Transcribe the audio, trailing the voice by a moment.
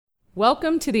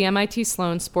Welcome to the MIT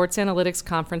Sloan Sports Analytics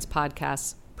Conference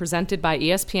podcast, presented by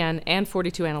ESPN and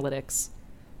 42 Analytics.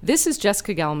 This is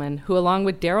Jessica Gelman, who along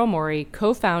with Daryl Morey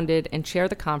co-founded and chair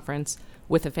the conference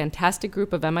with a fantastic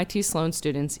group of MIT Sloan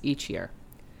students each year.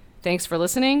 Thanks for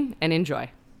listening and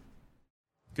enjoy.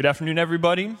 Good afternoon,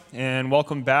 everybody, and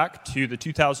welcome back to the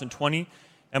 2020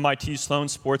 MIT Sloan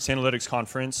Sports Analytics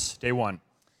Conference, Day 1.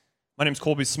 My name is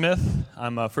Colby Smith.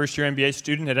 I'm a first-year MBA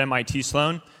student at MIT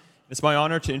Sloan. It's my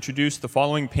honor to introduce the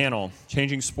following panel,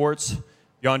 Changing Sports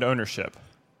Beyond Ownership.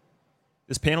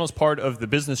 This panel is part of the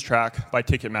business track by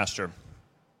Ticketmaster.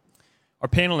 Our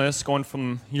panelists, going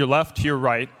from your left to your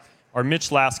right, are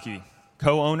Mitch Lasky,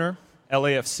 co-owner,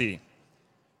 LAFC;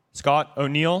 Scott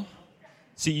O'Neill,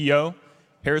 CEO,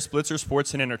 Harris Blitzer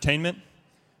Sports and Entertainment;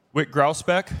 Whit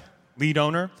Grousbeck, lead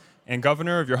owner and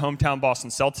governor of your hometown Boston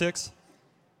Celtics.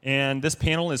 And this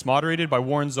panel is moderated by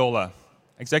Warren Zola,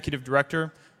 executive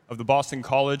director of the Boston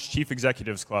College Chief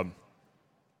Executives Club.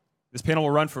 This panel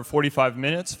will run for 45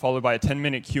 minutes, followed by a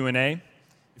 10-minute Q&A.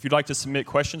 If you'd like to submit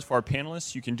questions for our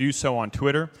panelists, you can do so on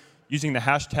Twitter using the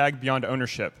hashtag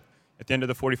 #BeyondOwnership. At the end of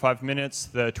the 45 minutes,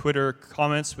 the Twitter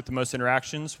comments with the most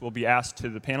interactions will be asked to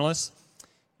the panelists.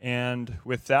 And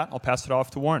with that, I'll pass it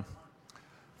off to Warren.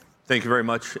 Thank you very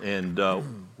much, and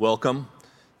welcome.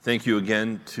 Thank you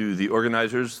again to the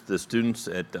organizers, the students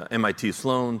at MIT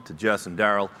Sloan, to Jess and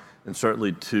Daryl, and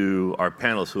certainly to our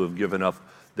panelists who have given up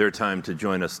their time to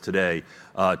join us today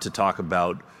to talk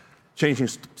about changing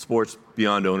sports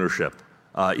beyond ownership.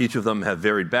 Each of them have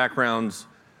varied backgrounds,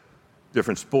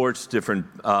 different sports, different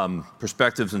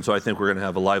perspectives, and so I think we're going to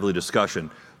have a lively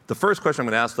discussion. The first question I'm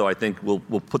going to ask, though, I think we'll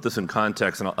put this in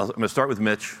context, and I'm going to start with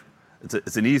Mitch.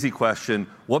 It's an easy question.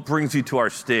 What brings you to our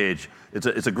stage?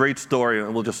 It's a great story,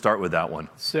 and we'll just start with that one.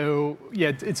 So,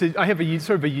 yeah, I have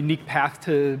sort of a unique path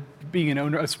to being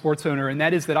a sports owner, and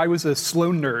that is that I was a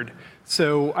Sloan nerd.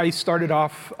 So I started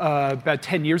off about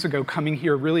 10 years ago coming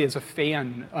here really as a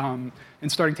fan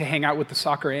and starting to hang out with the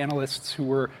soccer analysts who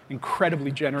were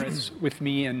incredibly generous with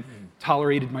me and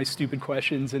tolerated my stupid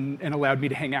questions and allowed me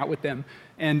to hang out with them.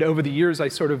 And over the years, I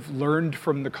sort of learned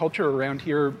from the culture around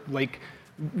here, like,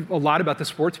 a lot about the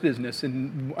sports business,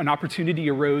 and an opportunity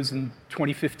arose in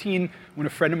 2015 when a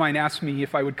friend of mine asked me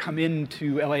if I would come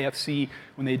into LAFC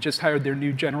when they had just hired their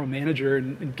new general manager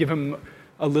and give him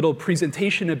a little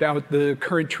presentation about the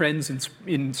current trends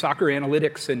in soccer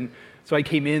analytics. And so I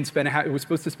came in, was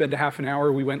supposed to spend a half an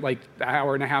hour. We went like an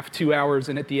hour and a half, 2 hours,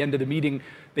 and at the end of the meeting,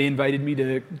 they invited me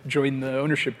to join the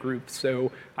ownership group.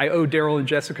 So I owe Daryl and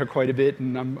Jessica quite a bit,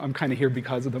 and I'm kind of here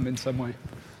because of them in some way.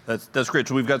 That's great.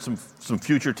 So we've got some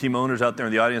future team owners out there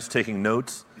in the audience taking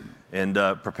notes and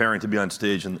preparing to be on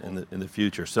stage in the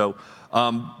future. So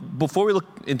before we look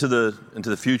into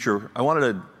the future, I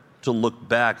wanted to look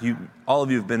back. All of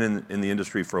you have been in the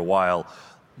industry for a while.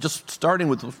 Just starting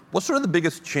with, what's sort of the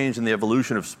biggest change in the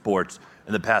evolution of sports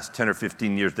in the past 10 or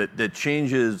 15 years that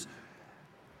changes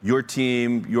your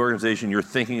team, your organization, your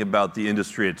thinking about the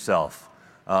industry itself?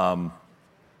 Scott,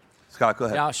 go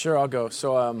ahead. Yeah, sure, I'll go.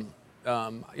 So,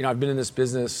 I've been in this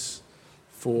business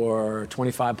for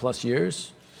 25 plus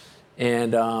years.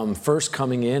 And first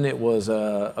coming in, it was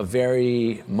a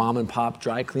very mom and pop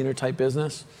dry cleaner type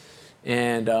business.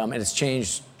 And it's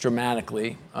changed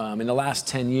dramatically. In the last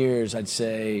 10 years, I'd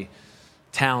say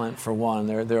talent for one.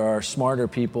 There are smarter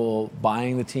people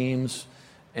buying the teams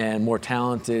and more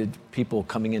talented people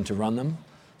coming in to run them.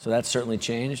 So that's certainly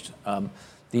changed.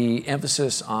 The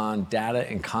emphasis on data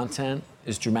and content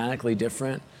is dramatically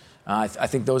different. I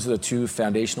think those are the two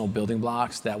foundational building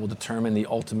blocks that will determine the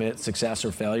ultimate success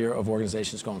or failure of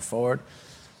organizations going forward.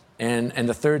 And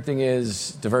the third thing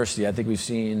is diversity. I think we've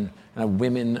seen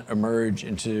women emerge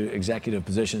into executive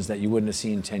positions that you wouldn't have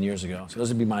seen 10 years ago. So those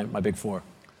would be my big four.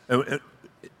 And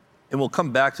we'll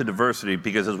come back to diversity,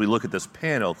 because as we look at this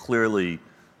panel, clearly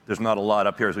there's not a lot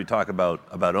up here as we talk about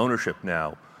ownership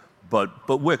now.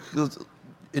 But Wick,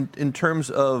 in terms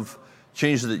of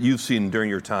changes that you've seen during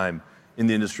your time in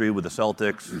the industry with the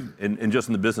Celtics and just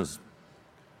in the business?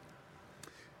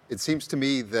 It seems to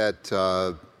me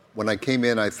that when I came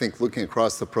in, I think looking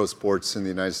across the pro sports in the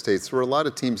United States, there were a lot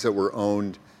of teams that were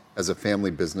owned as a family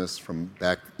business from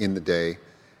back in the day.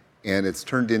 And it's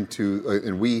turned into,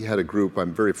 and we had a group,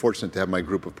 I'm very fortunate to have my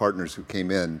group of partners who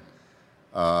came in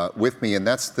with me, and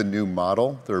that's the new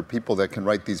model. There are people that can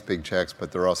write these big checks,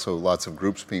 but there are also lots of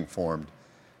groups being formed.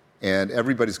 And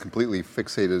everybody's completely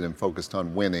fixated and focused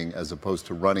on winning as opposed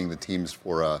to running the teams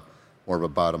for more of a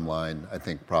bottom line, I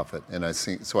think, profit. And I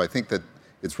think that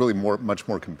it's really much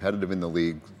more competitive in the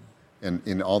league and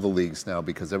in all the leagues now,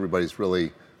 because everybody's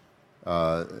really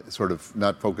sort of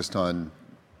not focused on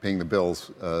paying the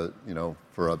bills,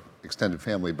 for an extended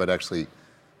family, but actually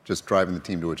just driving the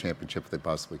team to a championship if they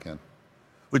possibly can.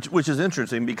 Which is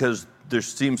interesting because there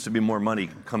seems to be more money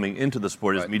coming into the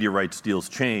sport as media rights deals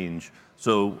change.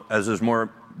 So as there's more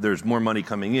money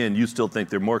coming in, you still think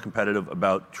they're more competitive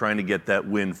about trying to get that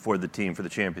win for the team for the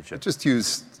championship? Just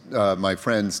use my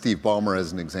friend Steve Ballmer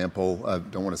as an example. I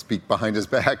don't want to speak behind his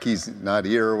back. He's not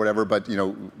here or whatever, but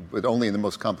but only in the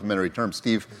most complimentary terms.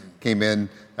 Steve came in,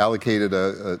 allocated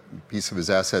a piece of his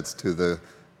assets to the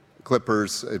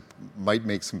Clippers. It might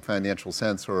make some financial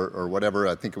sense or whatever.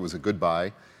 I think it was a good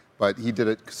buy, but he did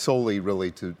it solely really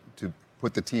to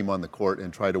put the team on the court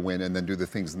and try to win and then do the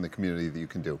things in the community that you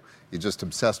can do. He's just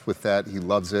obsessed with that. He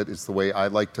loves it. It's the way I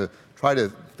like to try to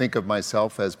think of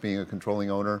myself as being a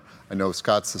controlling owner. I know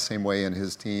Scott's the same way in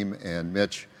his team, and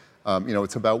Mitch.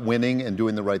 It's about winning and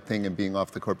doing the right thing and being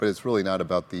off the court, but it's really not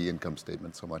about the income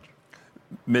statement so much.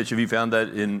 Mitch, have you found that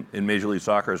in Major League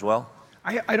Soccer as well?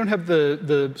 I don't have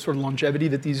the sort of longevity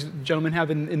that these gentlemen have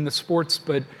in the sports,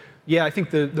 but yeah, I think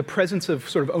the presence of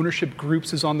sort of ownership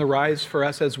groups is on the rise for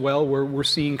us as well, where we're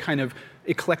seeing kind of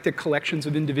eclectic collections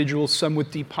of individuals, some with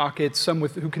deep pockets, some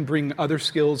with who can bring other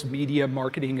skills, media,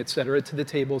 marketing, et cetera, to the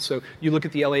table. So you look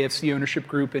at the LAFC ownership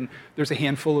group, and there's a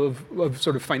handful of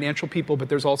sort of financial people, but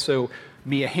there's also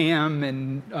Mia Hamm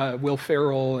and Will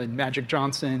Ferrell and Magic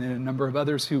Johnson and a number of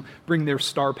others who bring their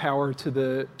star power to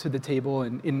the table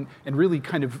and really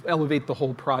kind of elevate the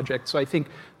whole project. So I think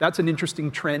that's an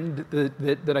interesting trend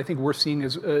that I think we're seeing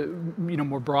as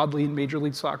more broadly in Major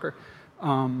League Soccer.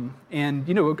 Again,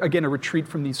 a retreat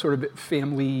from these sort of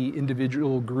family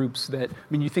individual groups that,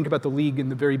 you think about the league in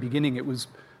the very beginning, it was,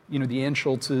 the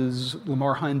Anschultzes,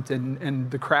 Lamar Hunt, and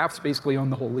the Krafts basically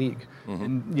own the whole league.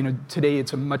 Mm-hmm. And, today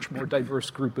it's a much more diverse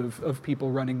group of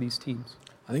people running these teams.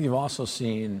 I think you've also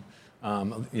seen,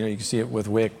 you can see it with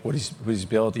Wick, what he's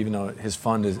built, even though his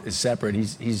fund is separate,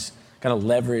 he's kind of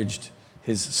leveraged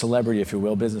his celebrity, if you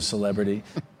will, business celebrity,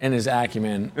 and his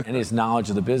acumen and his knowledge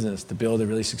of the business to build a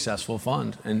really successful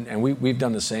fund. And we've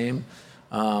done the same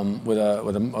with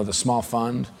a small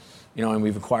fund, and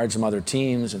we've acquired some other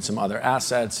teams and some other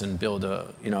assets and build an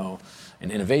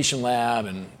innovation lab.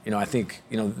 And, I think,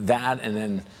 that and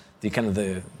then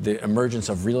the emergence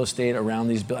of real estate around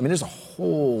these. There's a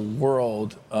whole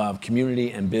world of community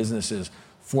and businesses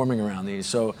forming around these.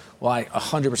 So while I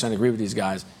 100% agree with these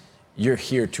guys, you're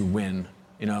here to win,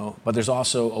 but there's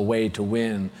also a way to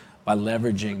win by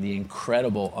leveraging the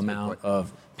incredible amount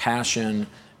of passion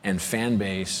and fan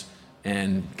base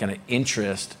and kind of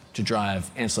interest to drive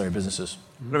ancillary businesses.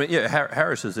 But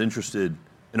Harris is interested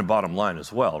in a bottom line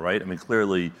as well, right?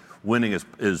 Clearly winning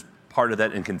is part of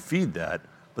that and can feed that,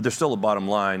 but there's still a bottom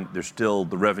line. There's still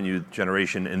the revenue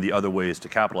generation and the other ways to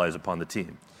capitalize upon the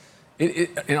team.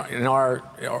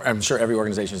 I'm sure every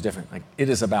organization is different. It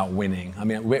is about winning.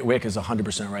 Wick is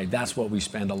 100% right. That's what we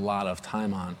spend a lot of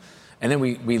time on. And then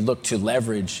we look to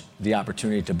leverage the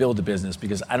opportunity to build a business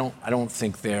because I don't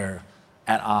think they're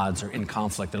at odds or in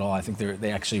conflict at all. I think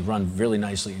they actually run really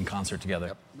nicely in concert together.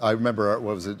 Yep. I remember,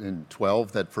 what was it, in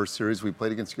 12, that first series we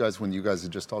played against you guys when you guys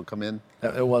had just all come in?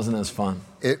 It wasn't as fun.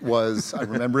 It was, I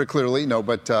remember it clearly,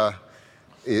 but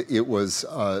it was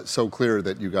so clear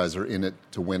that you guys are in it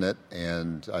to win it,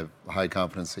 and I have high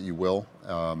confidence that you will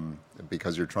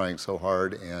because you're trying so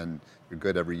hard and you're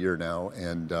good every year now.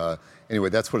 And anyway,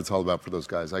 that's what it's all about for those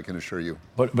guys, I can assure you.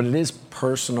 But it is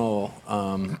personal.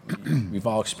 We've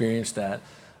all experienced that.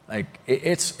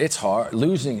 It's hard.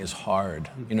 Losing is hard.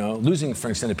 Losing for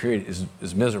an extended period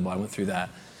is miserable. I went through that.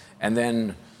 And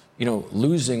then,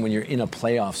 losing when you're in a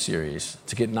playoff series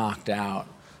to get knocked out,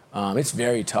 it's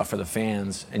very tough for the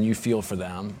fans, and you feel for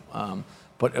them.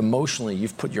 But emotionally,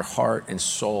 you've put your heart and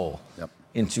soul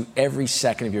into every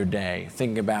second of your day,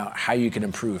 thinking about how you can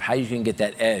improve, how you can get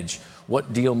that edge,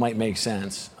 what deal might make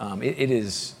sense.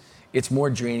 It's more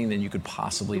draining than you could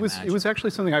possibly imagine. It was actually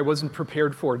something I wasn't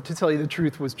prepared for. To tell you the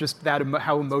truth, was just that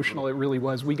how emotional it really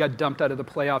was. We got dumped out of the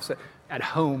playoffs at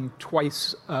home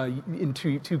twice in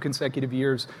two consecutive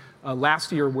years.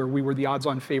 Last year, where we were the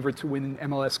odds-on favorite to win an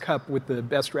MLS Cup with the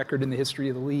best record in the history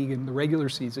of the league in the regular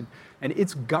season, and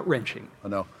it's gut-wrenching. I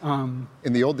know.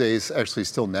 In the old days, actually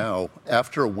still now,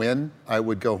 after a win, I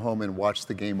would go home and watch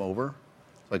the game over.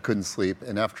 So I couldn't sleep,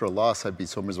 and after a loss, I'd be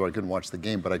so miserable I couldn't watch the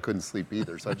game, but I couldn't sleep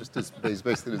either. So I just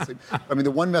basically didn't sleep.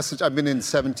 The one message, I've been in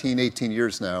 17, 18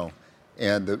 years now,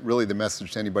 and really the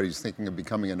message to anybody who's thinking of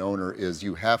becoming an owner is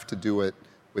you have to do it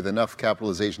with enough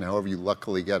capitalization, however you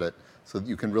luckily get it, so that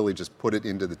you can really just put it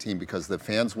into the team, because the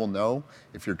fans will know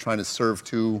if you're trying to serve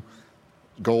two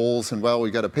goals and,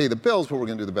 we got to pay the bills, but we're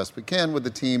going to do the best we can with the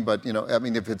team. But,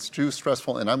 if it's too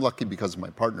stressful, and I'm lucky because of my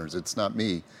partners, it's not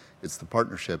me. it's the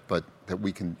partnership, but that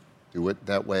we can do it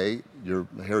that way. Your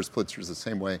Harris Blitzer is the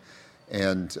same way,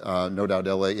 and no doubt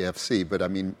LAFC. But I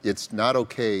mean, it's not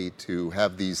okay to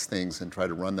have these things and try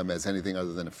to run them as anything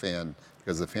other than a fan,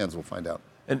 because the fans will find out.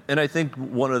 And I think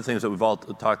one of the things that we've all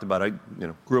talked about, I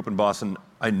grew up in Boston.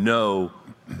 I know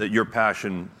that your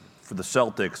passion for the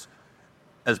Celtics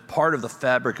as part of the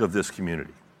fabric of this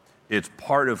community. It's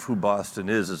part of who Boston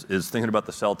is thinking about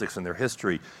the Celtics and their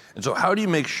history. And so how do you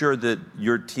make sure that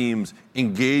your teams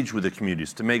engage with the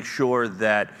communities to make sure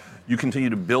that you continue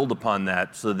to build upon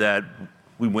that so that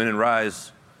we win and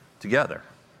rise together?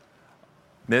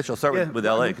 Mitch, I'll start with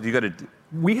LA, because you got to...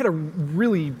 We had a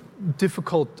really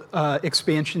difficult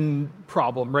expansion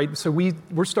problem, right? So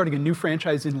we're starting a new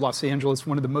franchise in Los Angeles,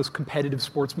 one of the most competitive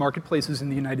sports marketplaces in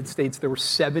the United States. There were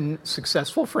 7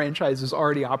 successful franchises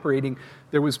already operating.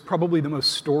 There was probably the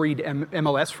most storied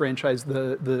MLS franchise,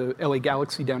 the LA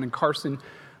Galaxy down in Carson,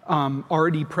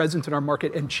 already present in our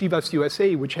market. And Chivas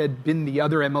USA, which had been the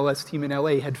other MLS team in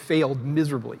LA, had failed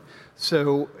miserably.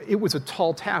 So it was a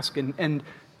tall task. And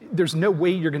there's no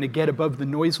way you're going to get above the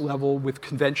noise level with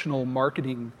conventional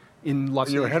marketing in Los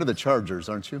Angeles. You're ahead of the Chargers,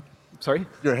 aren't you? Sorry?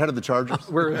 You're ahead of the Chargers.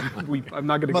 I'm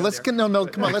not going to Come on, let's get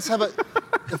come on. Let's have a.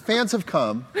 The fans have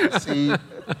come to see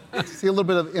a little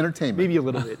bit of entertainment. Maybe a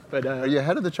little bit, but are you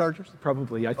ahead of the Chargers?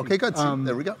 Probably. I think. Okay, good.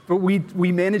 There we go. But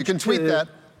we managed. You can tweet that.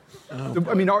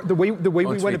 The way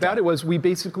we went about it was we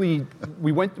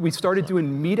started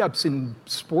doing meetups in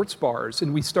sports bars,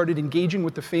 and we started engaging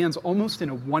with the fans almost in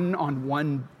a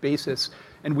one-on-one basis.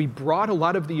 And we brought a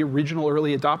lot of the original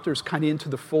early adopters kind of into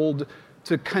the fold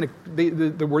to kind of,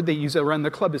 the word they use around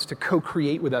the club is to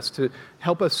co-create with us, to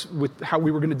help us with how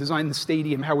we were going to design the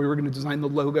stadium, how we were going to design the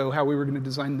logo, how we were going to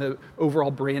design the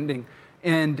overall branding.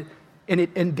 And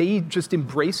they just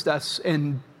embraced us,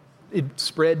 and it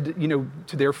spread,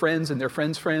 to their friends and their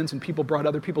friends' friends, and people brought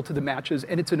other people to the matches.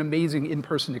 And it's an amazing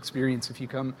in-person experience. If you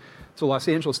come to Los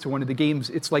Angeles to one of the games,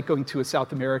 it's like going to a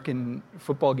South American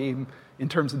football game in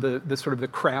terms of the sort of the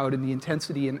crowd and the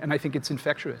intensity. And I think it's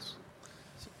infectious.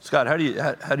 Scott, how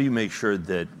do you make sure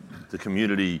that the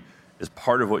community is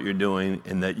part of what you're doing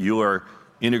and that you are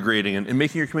integrating and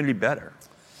making your community better?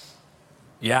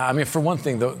 Yeah, I mean, for one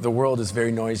thing, the world is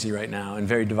very noisy right now and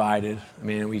very divided. I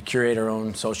mean, we curate our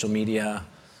own social media,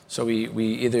 so we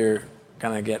either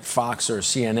kind of get Fox or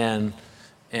CNN,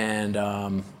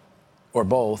 and or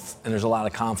both, and there's a lot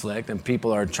of conflict, and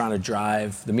people are trying to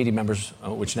drive, the media members,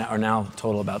 which are now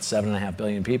total about 7.5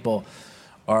 billion people,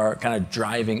 are kind of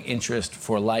driving interest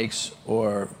for likes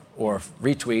or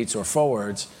retweets or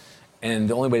forwards. And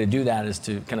the only way to do that is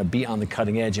to kind of be on the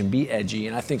cutting edge and be edgy.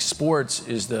 And I think sports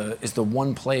is the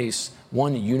one place,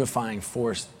 one unifying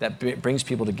force that brings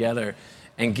people together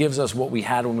and gives us what we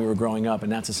had when we were growing up,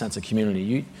 and that's a sense of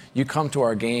community. You come to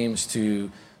our games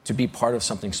to be part of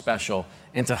something special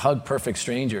and to hug perfect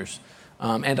strangers,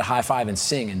 and to high five and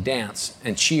sing and dance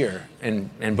and cheer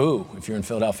and boo if you're in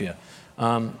Philadelphia.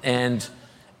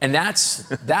 And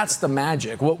that's the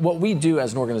magic. What we do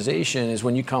as an organization is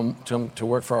when you come to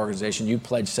work for our organization, you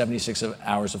pledge 76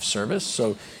 hours of service.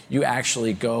 So you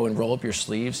actually go and roll up your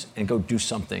sleeves and go do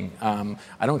something.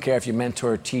 I don't care if you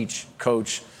mentor, teach,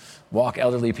 coach, walk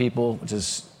elderly people, which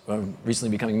is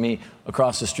recently becoming me,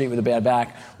 across the street with a bad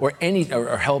back, or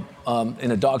help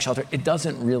in a dog shelter. It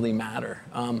doesn't really matter.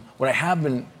 What I have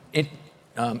been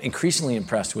increasingly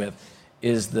impressed with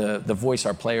is the voice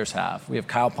our players have. We have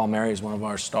Kyle Palmieri as one of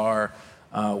our star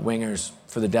wingers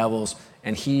for the Devils,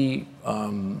 and he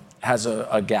has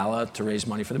a gala to raise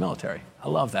money for the military. I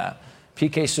love that.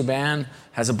 PK Subban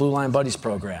has a Blue Line Buddies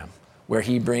program where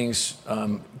he brings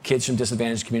kids from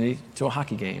disadvantaged community to a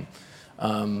hockey game.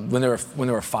 When there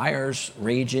were fires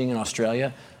raging in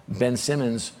Australia, Ben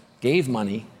Simmons gave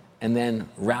money and then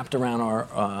wrapped around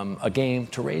a game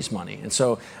to raise money. And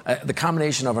so the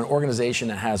combination of an organization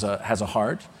that has a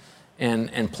heart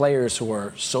and players who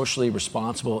are socially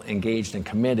responsible, engaged, and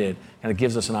committed kind of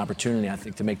gives us an opportunity, I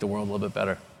think, to make the world a little bit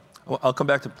better. Well, I'll come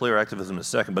back to player activism in a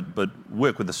second, but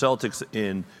Wick, with the Celtics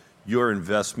and your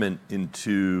investment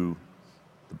into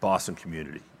the Boston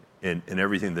community and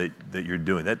everything that you're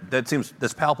doing,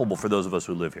 that's palpable for those of us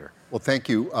who live here. Well, thank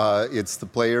you. It's the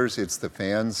players, it's the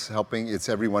fans helping, it's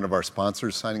every one of our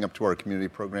sponsors signing up to our community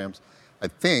programs. I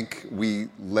think we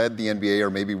led the NBA, or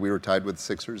maybe we were tied with the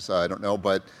Sixers, I don't know,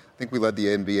 but I think we led the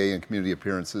NBA in community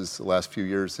appearances the last few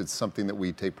years. It's something that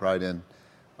we take pride in,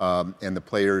 and the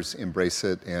players embrace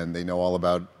it, and they know all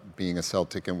about being a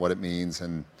Celtic and what it means.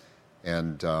 And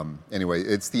anyway,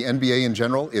 it's the NBA in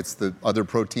general. It's the other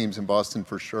pro teams in Boston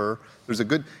for sure. There's a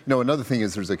good, another thing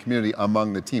is there's a community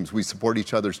among the teams. We support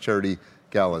each other's charity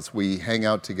galas. We hang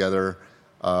out together.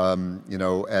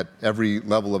 At every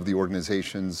level of the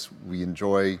organizations, we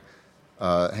enjoy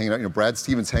hanging out. Brad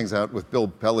Stevens hangs out with Bill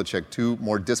Belichick, two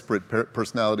more disparate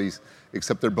personalities,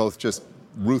 except they're both just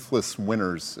ruthless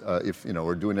winners.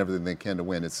 Or doing everything they can to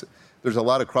win. There's a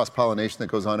lot of cross-pollination that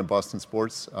goes on in Boston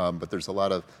sports, but there's a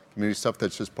lot of community stuff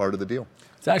that's just part of the deal.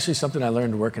 It's actually something I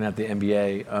learned working at the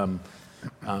NBA,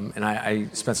 and I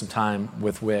spent some time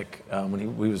with Wick when he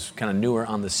was kind of newer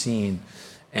on the scene,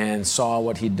 and saw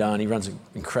what he'd done. He runs an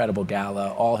incredible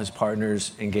gala. All his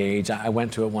partners engage. I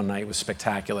went to it one night. It was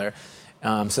spectacular.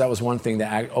 So that was one thing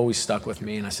that always stuck with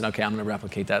me, and I said, okay, I'm going to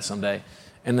replicate that someday.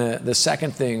 And the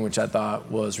second thing, which I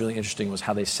thought was really interesting, was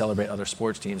how they celebrate other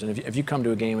sports teams. And if you come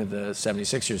to a game of the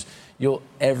 76ers, you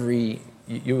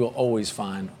will always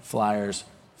find Flyers,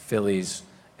 Phillies,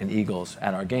 and Eagles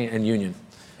at our game, and Union.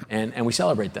 And we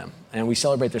celebrate them. And we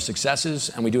celebrate their successes,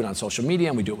 and we do it on social media,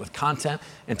 and we do it with content.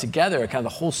 And together, kind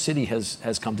of the whole city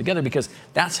has come together, because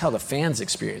that's how the fans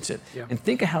experience it. Yeah. And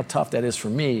think of how tough that is for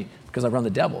me, because I run the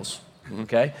Devils,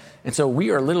 okay? And so we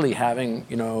are literally having,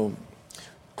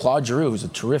 Claude Giroux, who's a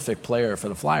terrific player for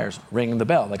the Flyers, ringing the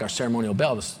bell, like our ceremonial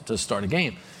bell to start a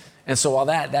game. And so while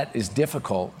that is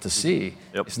difficult to see,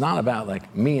 It's not about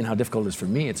like me and how difficult it is for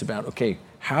me. It's about, okay,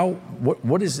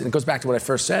 what is, and it goes back to what I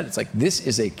first said, it's like, this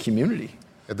is a community.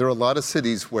 There are a lot of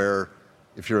cities where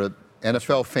if you're an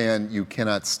NFL fan, you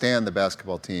cannot stand the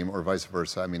basketball team, or vice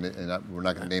versa. I mean, we're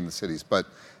not going to name the cities, but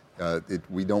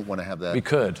we don't want to have that. We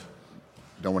could.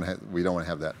 We don't want to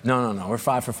have that. No. We're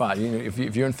 5 for 5.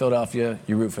 If you're in Philadelphia,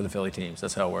 you root for the Philly teams.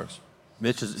 That's how it works.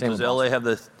 Mitch, does LA have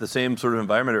the same sort of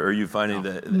environment, or are you finding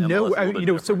that?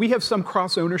 No, so we have some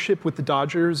cross ownership with the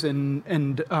Dodgers,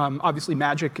 and obviously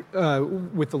Magic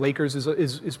with the Lakers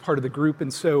is part of the group,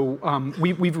 and so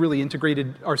we've really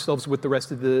integrated ourselves with the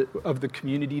rest of the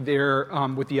community there,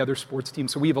 with the other sports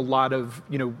teams. So we have a lot of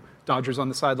Dodgers on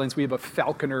the sidelines. We have a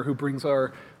falconer who brings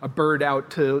a bird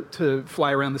out to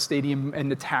fly around the stadium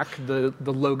and attack the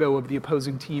logo of the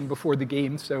opposing team before the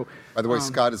game. So, by the way,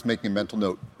 Scott is making a mental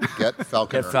note. Get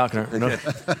falconer. Get falconer.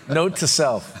 Note to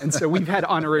self. And so we've had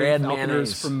honorary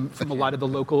falconers from a lot of the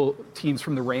local teams,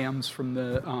 from the Rams, from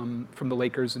the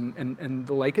Lakers, and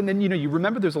the like. And then you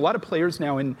remember there's a lot of players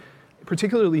now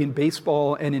particularly in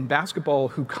baseball and in basketball,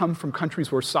 who come from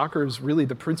countries where soccer is really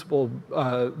the principal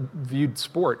viewed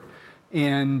sport.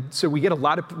 And so we get a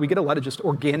lot of just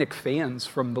organic fans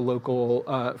from the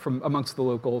local, from amongst the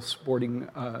local sporting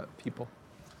people.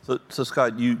 So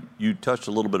Scott, you touched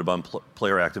a little bit about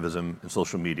player activism and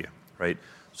social media, right?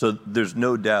 So there's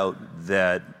no doubt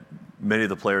that many of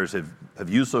the players have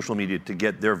used social media to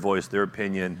get their voice, their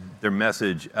opinion, their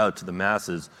message out to the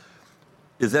masses.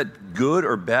 Is that good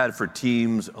or bad for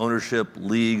teams, ownership,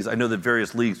 leagues? I know that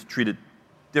various leagues treat it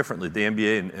differently. The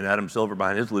NBA and Adam Silver,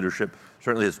 behind his leadership,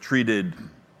 certainly has treated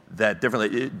that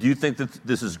differently. Do you think that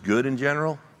this is good in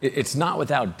general? It's not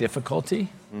without difficulty,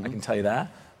 I can tell you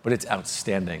that, but it's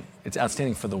outstanding. It's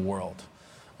outstanding for the world.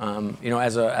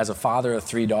 As a father of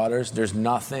 3 daughters, there's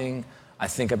nothing I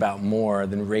think about more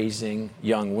than raising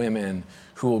young women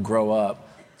who will grow up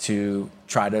to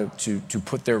try to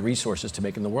put their resources to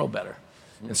making the world better.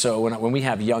 And so when we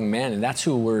have young men, and that's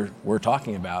who we're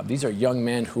talking about, these are young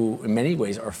men who in many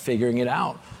ways are figuring it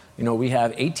out. We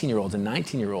have 18-year-olds and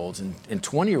 19-year-olds and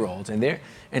 20-year-olds, and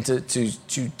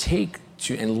to take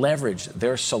and leverage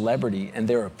their celebrity and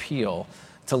their appeal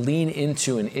to lean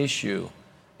into an issue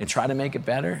and try to make it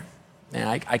better. Man,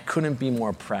 I couldn't be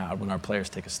more proud when our players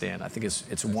take a stand. I think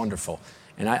it's wonderful.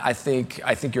 And I think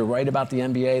you're right about the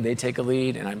NBA. They take a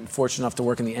lead, and I'm fortunate enough to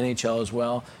work in the NHL as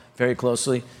well, very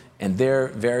closely. And they're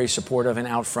very supportive and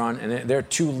out front. And there are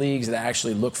 2 leagues that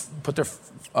actually put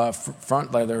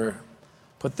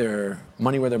their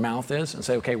money where their mouth is and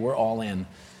say, okay, we're all in.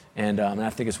 And I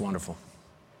think it's wonderful.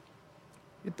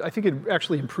 I think it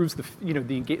actually improves the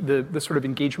sort of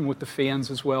engagement with the fans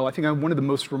as well. I think one of the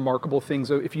most remarkable things,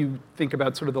 if you think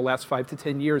about sort of the last 5 to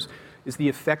 10 years, is the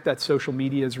effect that social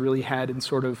media has really had in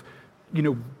sort of,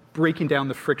 breaking down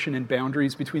the friction and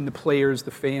boundaries between the players,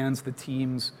 the fans, the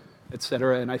teams, et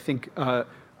cetera. And I think,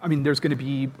 there's going to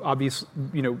be obvious,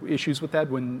 issues with that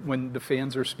when the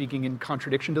fans are speaking in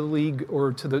contradiction to the league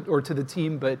or to the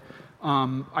team. But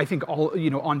I think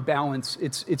on balance,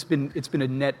 it's been a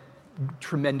net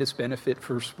tremendous benefit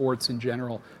for sports in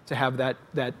general to have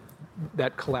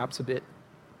that collapse a bit.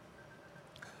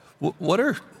 What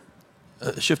are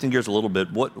shifting gears a little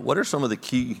bit? What are some of the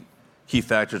key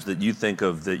factors that you think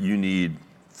of that you need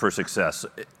for success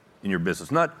in your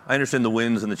business? I understand the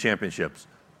wins and the championships,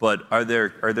 but are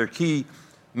there key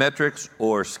metrics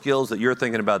or skills that you're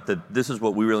thinking about that this is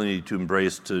what we really need to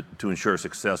embrace to ensure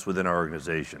success within our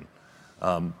organization?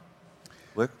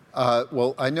 Wick?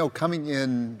 Well, I know coming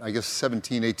in, I guess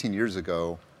 17, 18 years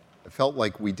ago, it felt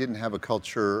like we didn't have a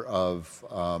culture of,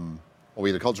 we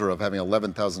had a culture of having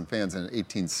 11,000 fans in an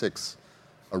 18.6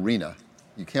 arena.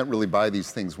 You can't really buy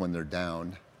these things when they're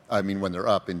down. I mean, when they're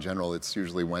up in general, it's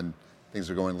usually when things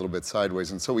are going a little bit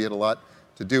sideways. And so we had a lot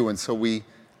to do. And so we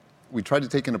tried to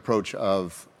take an approach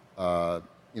of,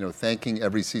 thanking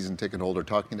every season ticket holder,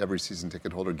 talking to every season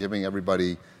ticket holder, giving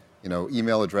everybody,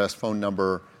 email address, phone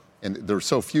number. And there are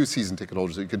so few season ticket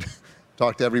holders that you could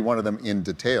talk to every one of them in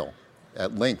detail,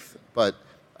 at length. But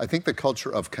I think the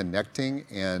culture of connecting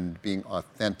and being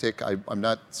authentic, I'm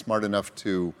not smart enough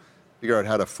to figure out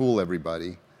how to fool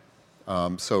everybody.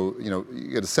 You got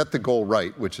to set the goal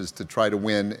right, which is to try to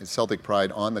win Celtic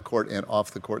pride on the court and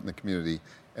off the court in the community,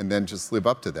 and then just live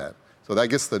up to that. So I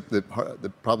guess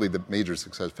probably the major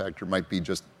success factor might be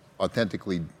just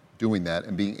authentically doing that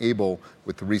and being able,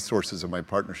 with the resources of my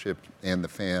partnership and the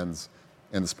fans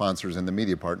and the sponsors and the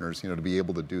media partners, to be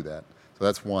able to do that. So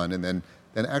that's one. And then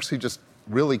actually just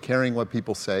really caring what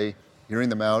people say, hearing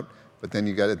them out. But then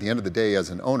you got, at the end of the day,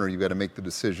 as an owner, you got to make the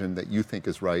decision that you think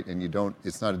is right, and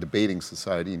it's not a debating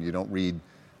society, and you don't read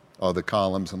all the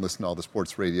columns and listen to all the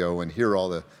sports radio and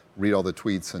read all the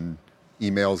tweets and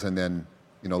emails and then,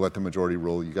 let the majority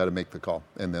rule. You got to make the call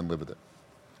and then live with it.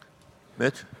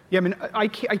 Mitch? Yeah, I mean, I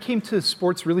came to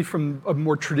sports really from a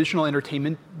more traditional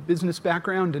entertainment business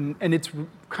background, and it's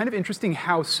kind of interesting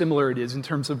how similar it is in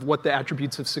terms of what the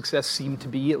attributes of success seem to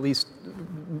be, at least,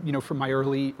 from my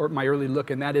early look,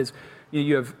 and that is,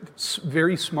 you have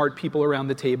very smart people around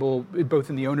the table, both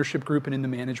in the ownership group and in the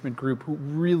management group, who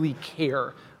really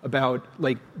care about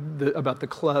about the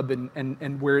club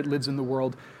and where it lives in the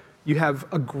world. You have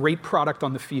a great product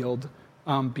on the field.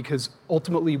 Because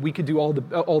ultimately we could do all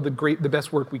the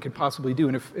best work we could possibly do,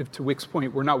 and if to Wick's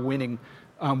point, we're not winning,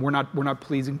 we're not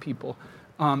pleasing people.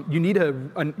 You need a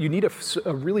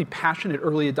really passionate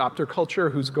early adopter culture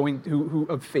who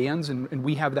of fans, and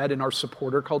we have that in our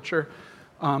supporter culture.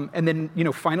 And then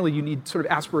finally you need sort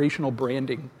of aspirational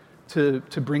branding to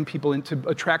bring people in, to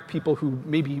attract people who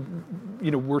maybe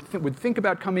would think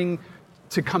about coming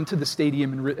to the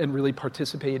stadium and really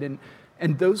participate in.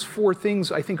 And those four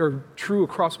things, I think, are true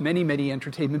across many, many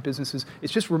entertainment businesses.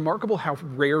 It's just remarkable how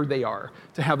rare they are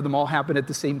to have them all happen at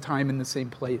the same time in the same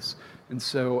place. And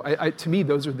so, to me,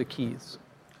 those are the keys.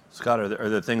 Scott, are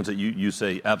there things that you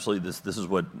say, absolutely, this is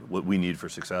what we need for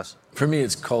success? For me,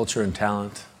 it's culture and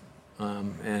talent.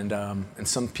 And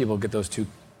some people get those two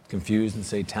confused and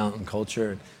say talent and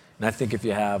culture. And I think if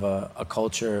you have a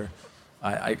culture,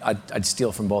 I'd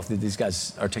steal from both. These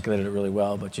guys articulated it really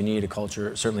well, but you need a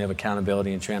culture, certainly of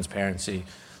accountability and transparency.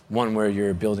 One where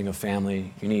you're building a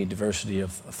family, you need diversity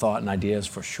of thought and ideas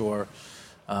for sure.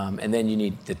 And then you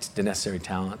need the necessary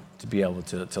talent to be able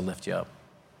to lift you up.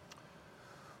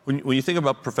 When you think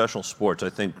about professional sports, I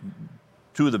think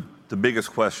two of the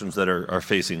biggest questions that are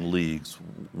facing leagues,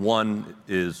 one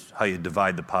is how you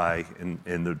divide the pie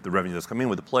and the revenue that's coming in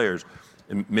with the players.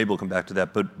 And maybe we'll come back to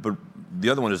that, but the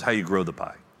other one is how you grow the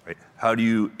pie, right? How do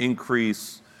you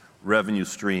increase revenue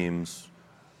streams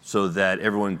so that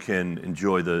everyone can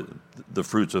enjoy the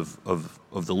fruits of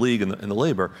the league and the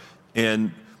labor?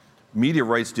 And media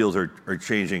rights deals are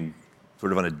changing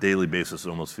sort of on a daily basis, it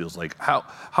almost feels like. How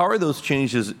are those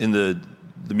changes in the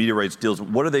media rights deals,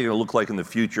 what are they going to look like in the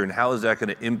future, and how is that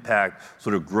going to impact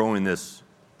sort of growing this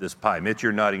pie? Mitch,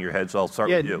 you're nodding your head, so I'll start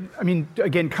with you. I mean,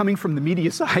 again, coming from the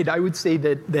media side, I would say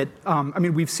that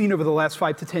we've seen over the last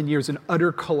 5 to 10 years an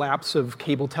utter collapse of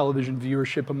cable television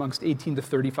viewership amongst 18 to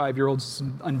 35-year-olds,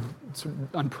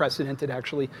 unprecedented,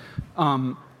 actually.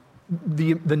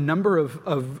 The number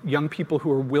of young people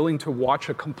who are willing to watch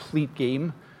a complete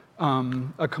game,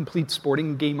 a complete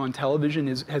sporting game on television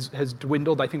has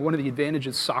dwindled. I think one of the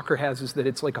advantages soccer has is that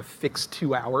it's like a fixed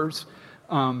 2 hours.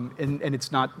 And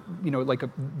it's not, like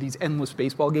these endless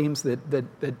baseball games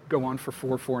that go on for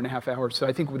 4.5 hours. So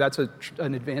I think that's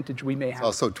an advantage we may have. It's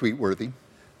also tweet-worthy.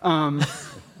 And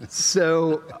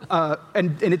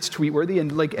it's tweet-worthy,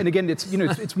 and again,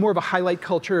 it's more of a highlight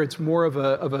culture. It's more of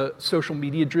a social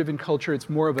media-driven culture. It's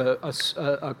more of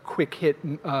a quick hit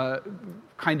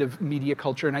kind of media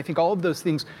culture. And I think all of those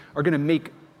things are going to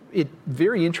make it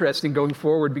very interesting going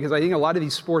forward, because I think a lot of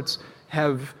these sports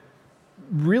have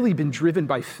really been driven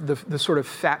by the sort of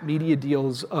fat media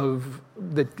deals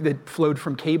that flowed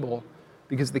from cable,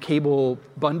 because the cable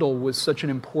bundle was such an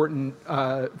important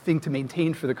thing to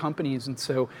maintain for the companies. And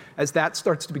so as that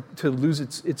starts to lose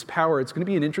its power, it's going to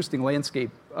be an interesting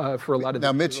landscape for a lot of.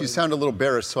 Now, Mitch, you sound a little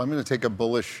bearish, so I'm going to take a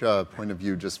bullish point of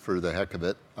view just for the heck of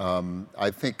it.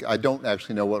 I don't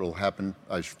actually know what will happen.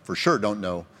 I for sure don't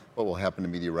know what will happen to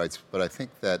media rights, but I think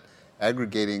that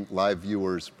aggregating live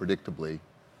viewers predictably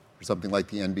for something like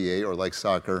the NBA or like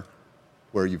soccer,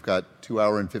 where you've got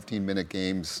 2-hour and 15-minute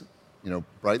games,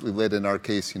 brightly lit in our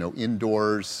case,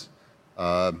 indoors,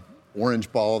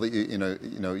 orange ball that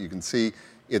you can see.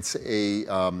 It's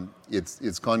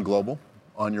gone global.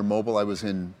 On your mobile, I was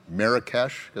in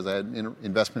Marrakesh because I had an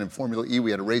investment in Formula E.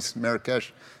 We had a race in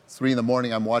Marrakesh. It's 3 a.m.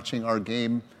 I'm watching our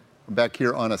game from back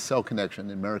here on a cell connection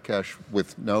in Marrakesh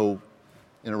with no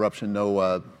interruption,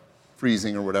 no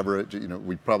freezing or whatever.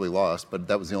 We probably lost, but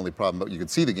that was the only problem. But you could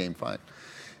see the game fine.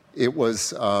 It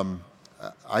was.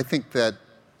 I think that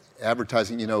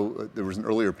advertising. There was an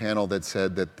earlier panel that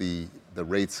said that the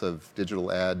rates of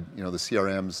digital ad, the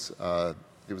CRMs.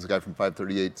 It was a guy from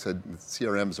 538 said the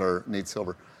CRMs Nate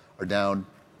Silver, are down.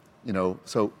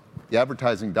 So the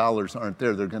advertising dollars aren't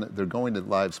there. They're going to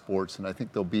live sports, and I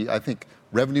think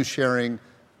revenue sharing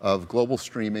of global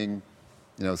streaming,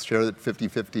 share that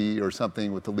 50-50 or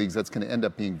something with the leagues. That's going to end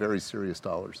up being very serious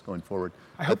dollars going forward.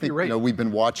 I hope you're right. We've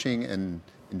been watching and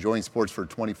enjoying sports for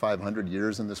 2,500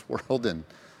 years in this world, and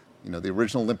the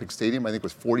original Olympic Stadium, I think,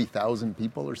 was 40,000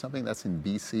 people or something. That's in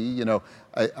BC.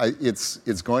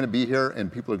 It's going to be here,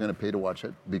 and people are going to pay to watch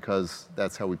it because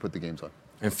that's how we put the games on.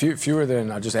 And fewer than,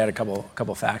 I'll just add a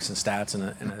couple facts and stats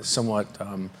in a somewhat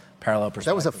parallel perspective.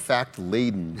 That was a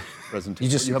fact-laden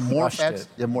presentation. You have more facts? It.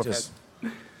 You have more facts?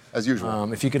 As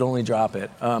usual. If you could only drop it.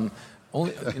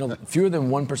 Fewer than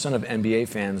 1% of NBA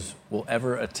fans will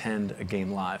ever attend a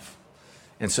game live.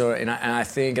 And so, I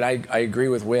think, I agree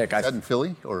with Wick. Is that in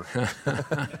Philly, or?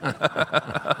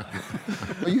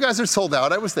 Well, you guys are sold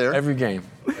out. I was there. Every game.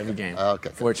 Okay.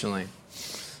 Fortunately,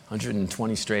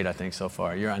 120 straight, I think, so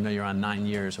far. I know you're on 9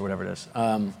 years or whatever it is.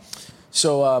 I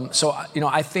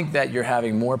think that you're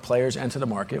having more players enter the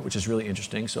market, which is really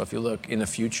interesting. So if you look in the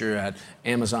future at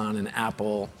Amazon and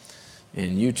Apple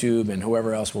and YouTube and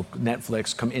whoever else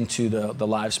Netflix come into the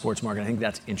live sports market, I think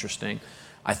that's interesting.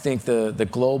 I think the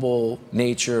global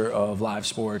nature of live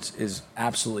sports is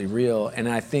absolutely real, and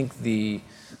I think the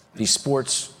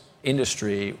sports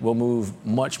industry will move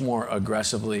much more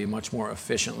aggressively, much more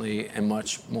efficiently, and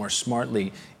much more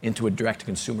smartly into a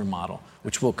direct-to-consumer model,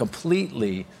 which will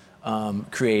completely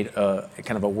create a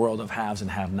kind of a world of haves and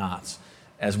have-nots.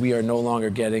 As we are no longer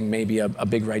getting maybe a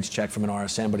big rights check from an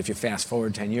RSN, but if you fast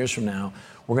forward 10 years from now,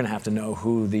 we're going to have to know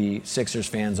who the Sixers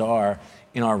fans are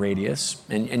in our radius.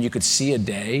 And you could see a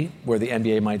day where the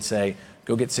NBA might say,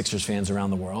 go get Sixers fans around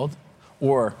the world.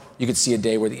 Or you could see a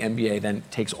day where the NBA then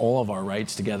takes all of our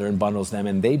rights together and bundles them,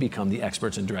 and they become the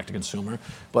experts in direct-to-consumer.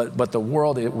 But the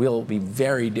world, it will be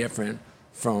very different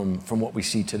from what we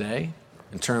see today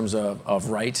in terms of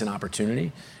rights and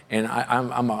opportunity. And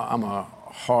I'm a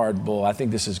hard bull. I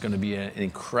think this is going to be an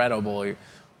incredible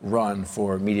run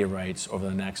for media rights over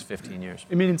the next 15 years.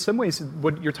 I mean, in some ways,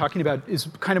 what you're talking about is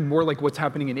kind of more like what's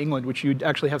happening in England, which you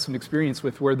actually have some experience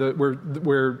with, where the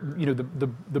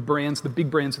brands, the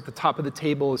big brands at the top of the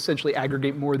table, essentially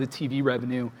aggregate more of the TV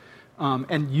revenue,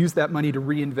 and use that money to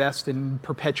reinvest and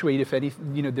perpetuate, if any,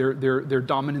 their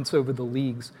dominance over the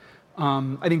leagues.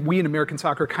 I think we in American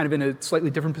soccer are kind of in a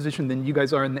slightly different position than you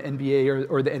guys are in the NBA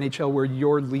or the NHL, where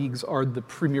your leagues are the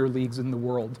premier leagues in the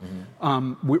world.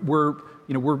 Mm-hmm.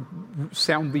 We're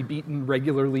soundly beaten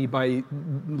regularly by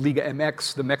Liga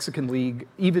MX, the Mexican league,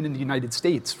 even in the United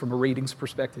States from a ratings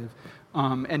perspective,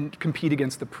 and compete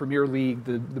against the Premier League,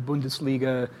 the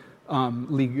Bundesliga,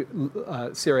 League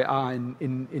Serie A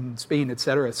in Spain, et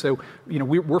cetera. So,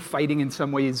 we're fighting in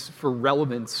some ways for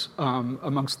relevance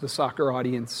amongst the soccer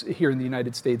audience here in the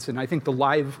United States. And I think the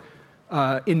live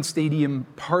in-stadium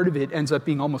part of it ends up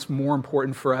being almost more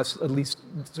important for us, at least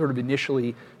sort of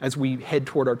initially, as we head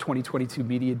toward our 2022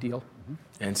 media deal. Mm-hmm.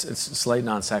 And it's a slight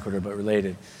non sequitur, but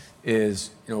related,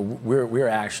 is, we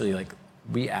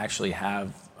actually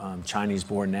have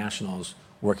Chinese-born nationals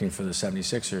working for the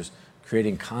 76ers,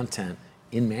 creating content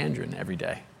in Mandarin every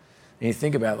day. And you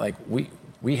think about,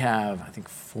 we have, I think,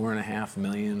 4.5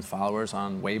 million followers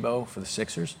on Weibo for the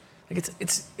Sixers.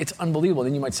 It's unbelievable.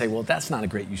 Then you might say, well, that's not a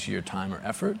great use of your time or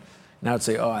effort. And I would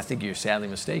say, I think you're sadly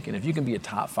mistaken. If you can be a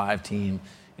top 5 team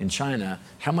in China,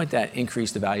 how might that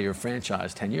increase the value of your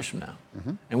franchise 10 years from now?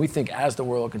 Mm-hmm. And we think as the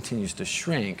world continues to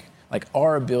shrink,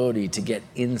 our ability to get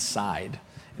inside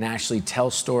and actually tell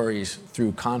stories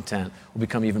through content will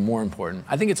become even more important.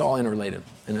 I think it's all interrelated,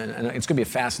 and it's going to be a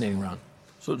fascinating run.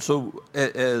 So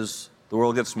as the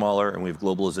world gets smaller and we have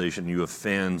globalization, you have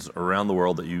fans around the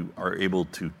world that you are able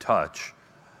to touch,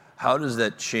 how does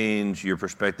that change your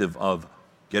perspective of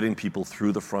getting people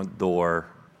through the front door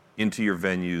into your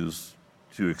venues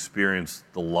to experience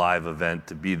the live event,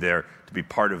 to be there, to be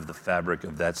part of the fabric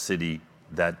of that city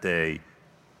that day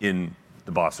in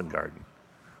the Boston Garden?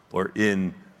 or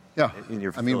in your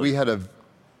facility? I mean, we had a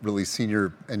really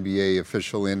senior NBA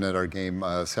official in at our game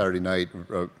Saturday night,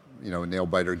 a nail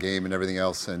biter game and everything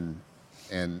else, and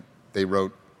they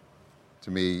wrote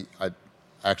to me, I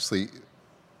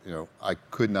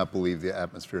could not believe the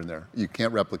atmosphere in there. You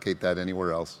can't replicate that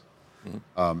anywhere else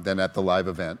than at the live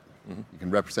event. You can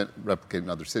replicate in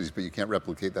other cities, but you can't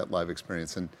replicate that live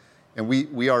experience. And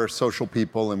we are social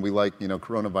people, and we like,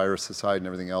 coronavirus aside and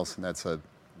everything else, and that's a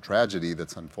tragedy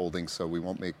that's unfolding, so we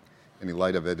won't make any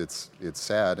light of it. It's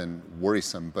sad and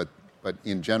worrisome, but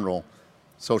in general,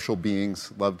 social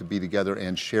beings love to be together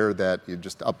and share that. You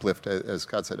just uplift, as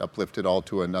Scott said, uplift it all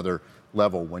to another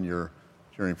level when you're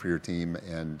cheering for your team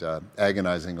and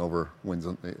agonizing over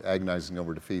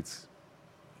defeats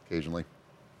occasionally.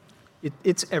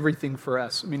 It's everything for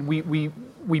us. I mean,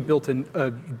 we built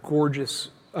a gorgeous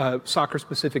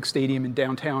soccer-specific stadium in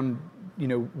downtown,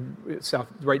 south,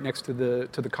 right next to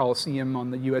the Coliseum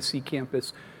on the USC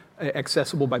campus,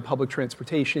 accessible by public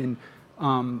transportation,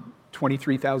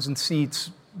 23,000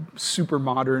 seats, super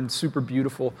modern, super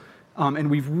beautiful. And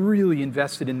we've really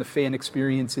invested in the fan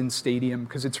experience in stadium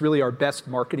because it's really our best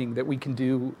marketing that we can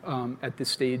do at this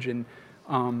stage. And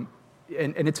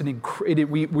it's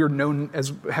we're known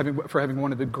as having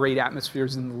one of the great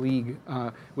atmospheres in the league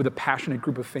with a passionate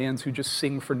group of fans who just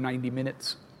sing for 90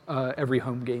 minutes every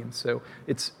home game. So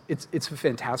it's a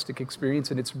fantastic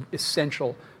experience, and it's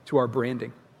essential to our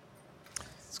branding.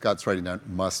 Scott's writing down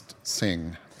must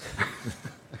sing.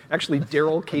 Actually,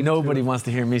 Daryl came. Nobody wants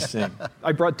to hear me sing.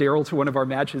 I brought Daryl to one of our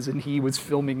matches, and he was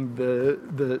filming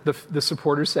the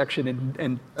supporter section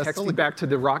and texting back to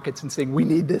the Rockets and saying, "We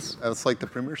need this." That's like the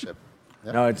Premiership.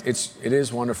 Yeah. No, it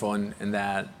is wonderful, and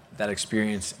that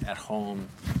experience at home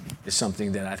is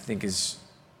something that I think is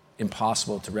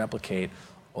impossible to replicate.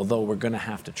 Although we're going to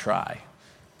have to try,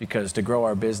 because to grow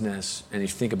our business, and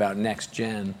if you think about next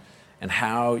gen. And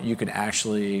how you could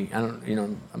actually,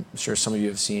 I'm sure some of you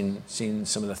have seen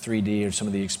some of the 3D or some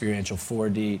of the experiential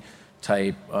 4D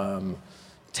type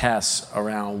tests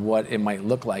around what it might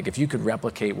look like. If you could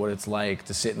replicate what it's like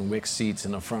to sit in Wix seats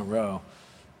in the front row,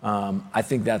 I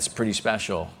think that's pretty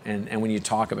special. And when you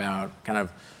talk about kind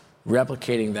of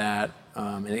replicating that,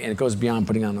 and it goes beyond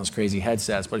putting on those crazy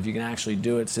headsets, but if you can actually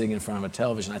do it sitting in front of a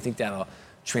television, I think that'll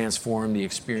transform the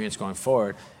experience going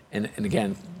forward. And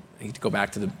again, I hate to go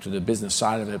back to the business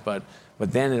side of it, but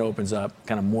then it opens up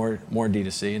kind of more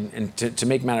D2C. And to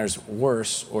make matters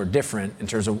worse or different in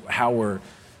terms of how we're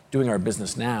doing our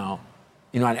business now,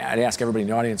 I'd ask everybody in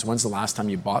the audience, when's the last time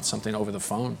you bought something over the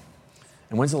phone?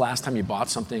 And when's the last time you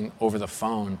bought something over the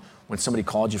phone when somebody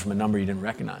called you from a number you didn't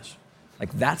recognize?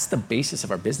 Like, that's the basis of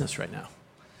our business right now.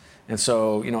 And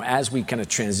so, as we kind of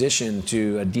transition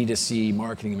to a D2C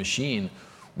marketing machine,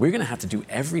 we're going to have to do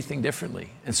everything differently.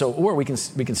 And so, or we can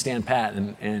stand pat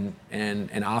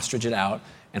and ostrich it out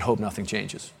and hope nothing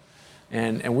changes.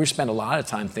 And we spend a lot of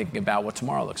time thinking about what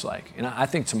tomorrow looks like. And I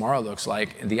think tomorrow looks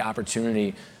like the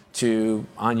opportunity to,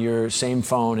 on your same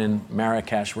phone in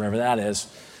Marrakesh, wherever that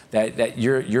is, that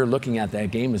you're looking at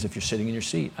that game as if you're sitting in your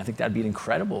seat. I think that'd be an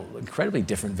incredibly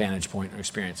different vantage point or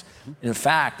experience. And in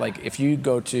fact, like if you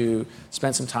go to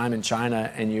spend some time in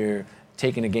China and you're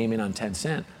taking a game in on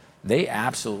Tencent, they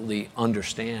absolutely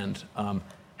understand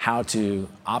how to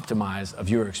optimize a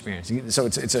viewer experience. So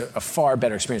it's a far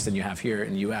better experience than you have here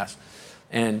in the US.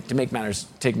 And to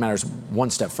take matters one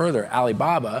step further,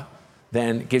 Alibaba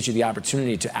then gives you the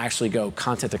opportunity to actually go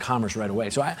content to commerce right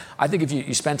away. So I think if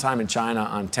you spend time in China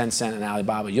on Tencent and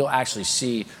Alibaba, you'll actually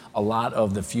see a lot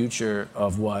of the future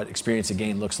of what Experience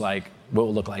Again looks like, what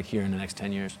will look like here in the next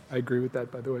 10 years. I agree with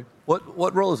that, by the way.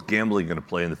 What role is gambling going to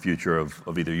play in the future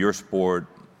of either your sport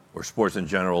or sports in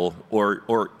general,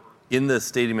 or in the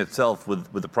stadium itself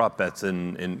with the prop bets?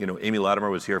 And Amy Latimer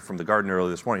was here from the Garden earlier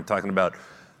this morning talking about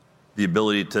the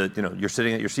ability to, you're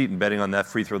sitting at your seat and betting on that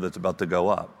free throw that's about to go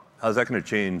up. How's that going to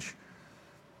change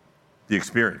the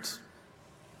experience?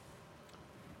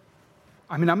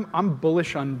 I mean, I'm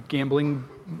bullish on gambling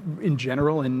in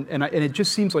general, and it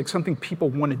just seems like something people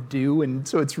want to do, and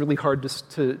so it's really hard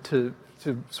to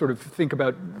sort of think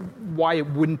about why it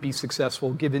wouldn't be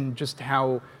successful, given just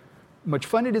how much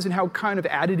fun it is and how kind of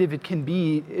additive it can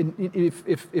be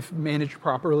if managed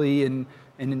properly, and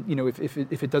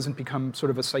if it doesn't become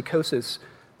sort of a psychosis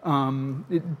to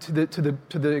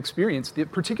the experience,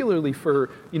 particularly for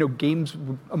games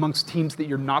amongst teams that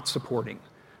you're not supporting,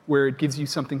 where it gives you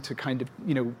something to kind of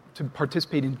to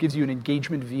participate in, gives you an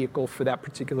engagement vehicle for that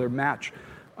particular match.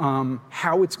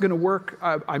 How it's going to work,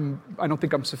 I don't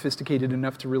think I'm sophisticated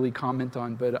enough to really comment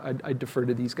on, but I defer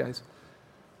to these guys.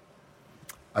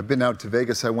 I've been out to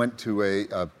Vegas. I went to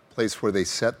a place where they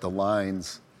set the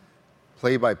lines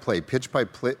play-by-play,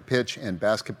 pitch and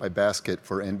basket by basket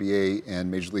for NBA and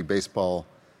Major League Baseball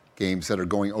games that are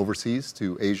going overseas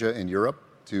to Asia and Europe,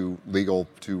 to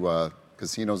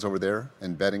casinos over there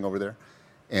and betting over there.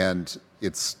 And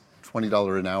it's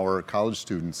 $20 an hour college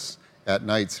students at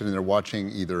night sitting there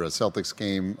watching either a Celtics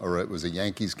game or it was a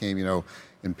Yankees game,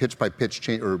 and pitch by pitch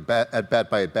or at bat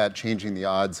by at bat, changing the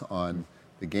odds on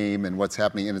the game and what's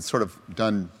happening. And it's sort of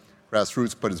done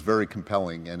grassroots, but it's very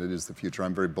compelling, and it is the future.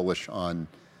 I'm very bullish on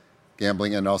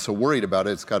gambling and also worried about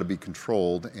it. It's got to be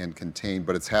controlled and contained,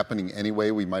 but it's happening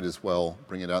anyway. We might as well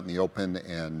bring it out in the open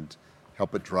and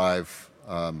help it drive,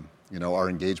 our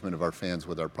engagement of our fans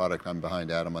with our product. I'm behind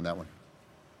Adam on that one.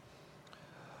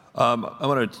 I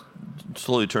want to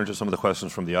slowly turn to some of the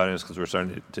questions from the audience because we're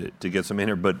starting to get some in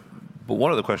here. But one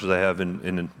of the questions I have,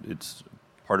 and it's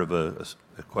part of a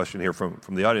question here from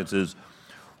the audience, is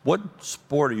what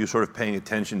sport are you sort of paying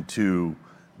attention to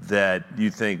that you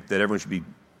think that everyone should be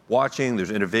watching? There's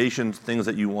innovations, things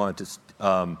that you want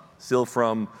to steal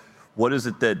from. What is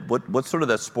it what's sort of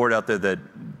that sport out there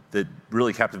that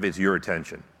really captivates your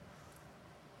attention?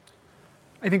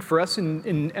 I think for us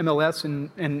in MLS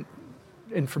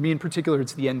and for me in particular,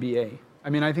 it's the NBA.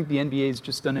 I mean, I think the NBA has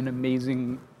just done an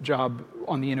amazing job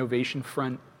on the innovation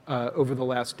front over the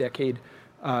last decade.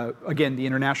 Again, the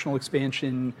international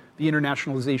expansion, the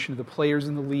internationalization of the players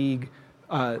in the league,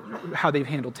 how they've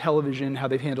handled television, how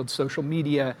they've handled social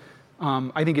media.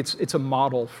 I think it's a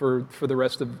model for the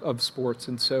rest of sports.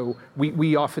 And so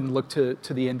we often look to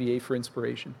the NBA for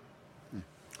inspiration.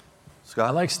 Scott?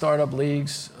 I like startup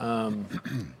leagues.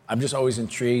 I'm just always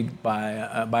intrigued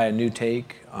by a new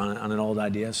take on an old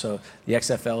idea. So the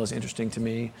XFL is interesting to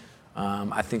me.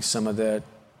 I think some of the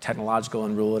technological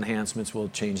and rule enhancements will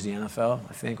change the NFL,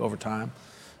 I think, over time.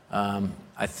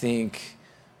 I think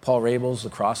Paul Rabel's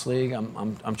Lacrosse League,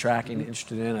 I'm tracking,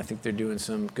 interested in. I think they're doing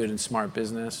some good and smart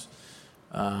business.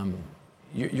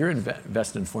 You're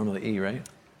invested in Formula E, right?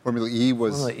 Formula E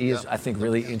is, I think,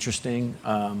 really interesting.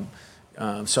 So I'm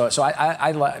kind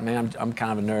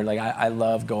of a nerd. Like I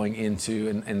love going into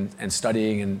and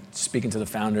studying and speaking to the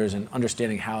founders and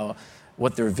understanding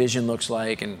what their vision looks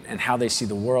like and how they see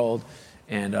the world,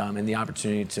 and the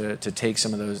opportunity to take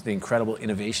some of the incredible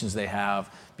innovations they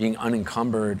have, being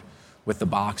unencumbered with the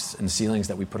box and ceilings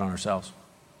that we put on ourselves.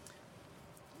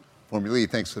 Formula E,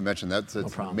 thanks for the mention. That's an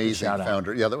amazing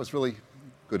founder. Yeah, that was really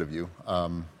good of you.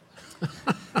 I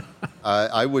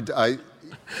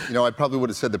probably would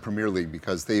have said the Premier League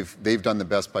because they've done the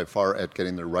best by far at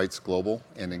getting their rights global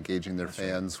and engaging their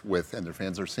fans and their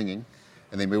fans are singing.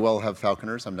 And they may well have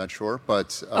Falconers, I'm not sure,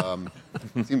 but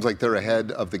it seems like they're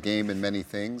ahead of the game in many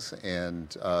things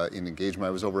and in engagement.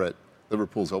 I was over at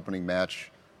Liverpool's opening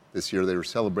match this year. They were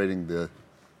celebrating the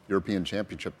European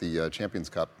Championship, the Champions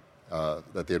Cup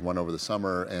that they had won over the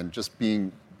summer, and just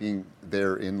being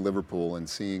there in Liverpool and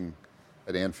seeing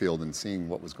at Anfield and seeing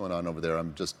what was going on over there,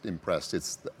 I'm just impressed.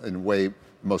 It's in a way the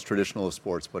most traditional of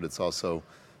sports, but it's also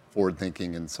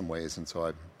forward-thinking in some ways, and so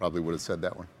I probably would have said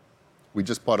that one. We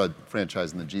just bought a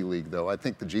franchise in the G League, though. I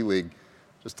think the G League,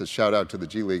 just a shout out to the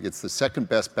G League, it's the second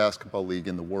best basketball league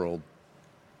in the world,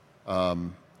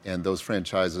 and those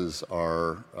franchises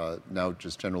are now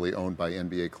just generally owned by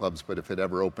NBA clubs, but if it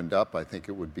ever opened up, I think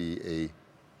it would be a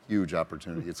huge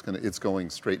opportunity. It's going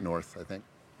straight north, I think.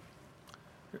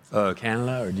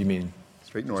 Canada, or do you mean?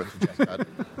 Straight north. Well,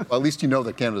 at least you know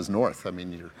that Canada's north. I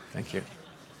mean, Thank you.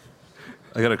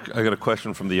 I got a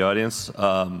question from the audience.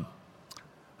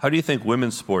 How do you think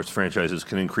women's sports franchises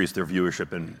can increase their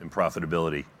viewership and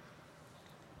profitability?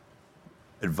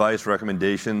 Advice,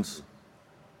 recommendations?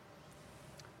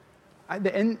 The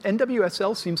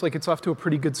NWSL seems like it's off to a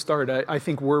pretty good start. I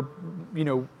think we're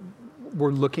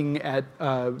looking at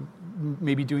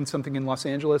maybe doing something in Los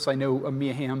Angeles. I know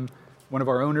Mia Hamm, one of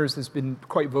our owners, has been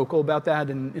quite vocal about that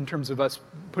in terms of us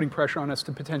putting pressure on us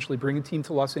to potentially bring a team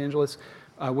to Los Angeles.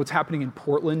 What's happening in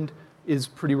Portland is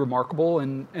pretty remarkable,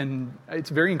 and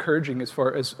it's very encouraging as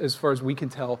far as we can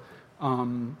tell.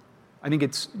 I think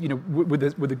it's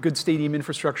with a good stadium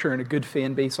infrastructure and a good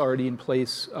fan base already in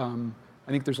place.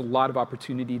 I think there's a lot of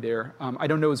opportunity there. I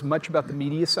don't know as much about the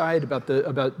media side, about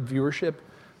viewership,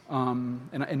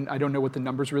 and I don't know what the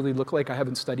numbers really look like. I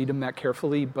haven't studied them that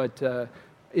carefully, but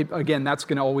again, that's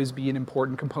going to always be an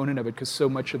important component of it because so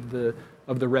much of the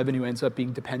revenue ends up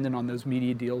being dependent on those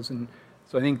media deals, and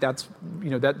so I think that's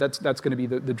going to be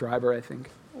the driver, I think.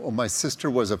 Well, my sister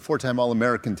was a 4-time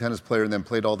All-American tennis player and then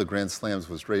played all the Grand Slams,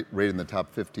 was rated in the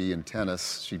top 50 in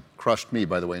tennis. She crushed me,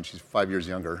 by the way, and she's 5 years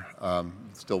younger.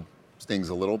 Still stings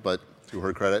a little, but to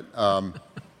her credit.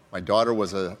 My daughter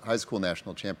was a high school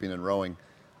national champion in rowing.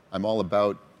 I'm all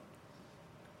about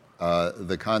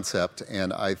the concept.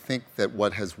 And I think that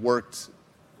what has worked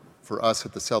for us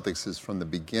at the Celtics is from the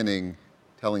beginning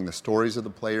telling the stories of the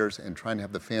players and trying to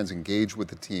have the fans engage with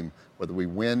the team. Whether we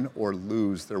win or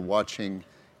lose, they're watching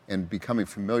and becoming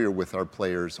familiar with our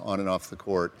players on and off the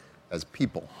court as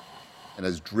people and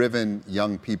as driven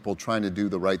young people trying to do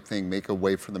the right thing, make a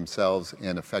way for themselves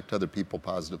and affect other people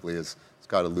positively, as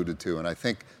Scott alluded to. And I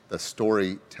think the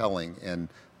storytelling, and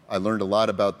I learned a lot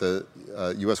about the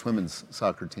U.S. women's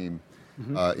soccer team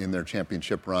in their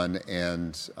championship run,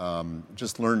 and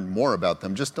just learned more about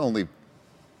them, just only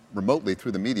remotely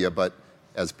through the media, but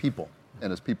as people,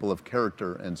 and as people of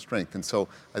character and strength. And so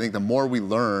I think the more we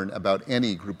learn about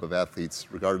any group of athletes,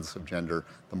 regardless of gender,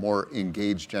 the more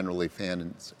engaged generally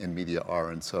fans and media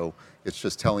are. And so it's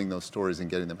just telling those stories and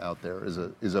getting them out there is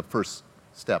a first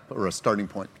step or a starting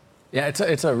point. Yeah,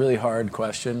 it's a really hard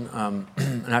question,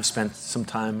 and I've spent some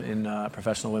time in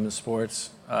professional women's sports.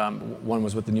 One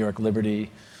was with the New York Liberty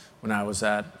when I was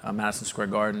at Madison Square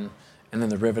Garden, and then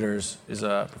the Riveters is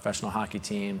a professional hockey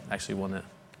team, actually won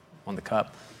the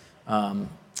cup. And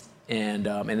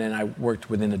then I worked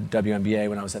within the WNBA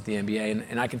when I was at the NBA,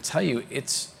 and I can tell you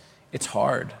it's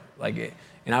hard.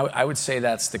 And I would say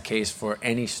that's the case for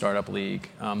any startup league,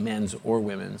 men's or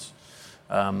women's.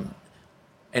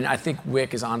 And I think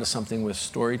Wick is onto something with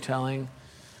storytelling,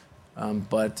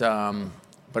 but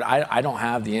I don't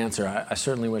have the answer. I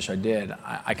certainly wish I did.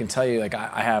 I can tell you,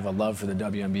 I have a love for the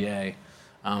WNBA.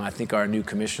 I think our new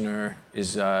commissioner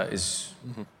is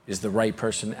the right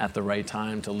person at the right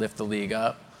time to lift the league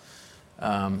up.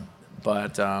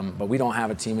 But we don't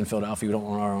have a team in Philadelphia. We don't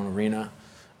own our own arena.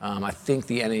 I think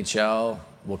the NHL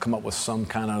will come up with some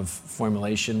kind of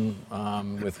formulation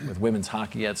with women's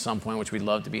hockey at some point, which we'd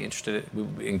love to be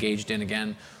engaged in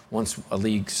again once a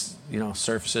league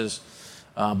surfaces.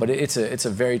 But it's a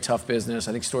very tough business.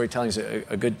 I think storytelling is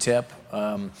a good tip.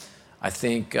 I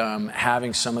think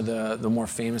having some of the more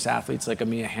famous athletes like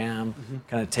Amia Hamm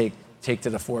kind of take to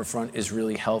the forefront is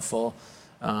really helpful.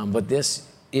 But this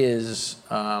is,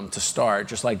 to start,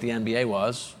 just like the NBA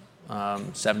was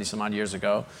 70 some odd years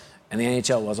ago, and the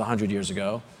NHL was 100 years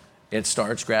ago. It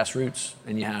starts grassroots,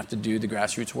 and you have to do the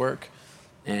grassroots work,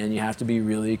 and you have to be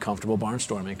really comfortable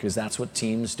barnstorming, because that's what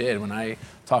teams did. When I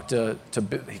talked to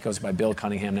he goes by Bill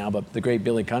Cunningham now, but the great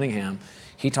Billy Cunningham,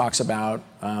 he talks about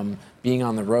being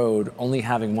on the road, only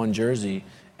having one jersey,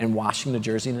 and washing the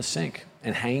jersey in the sink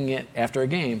and hanging it after a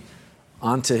game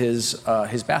onto his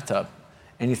bathtub.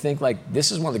 And you think,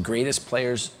 this is one of the greatest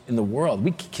players in the world.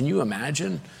 Can you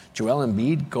imagine Joel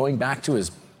Embiid going back to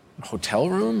his hotel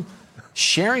room,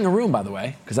 sharing a room, by the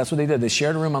way, because that's what they did. They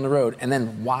shared a room on the road, and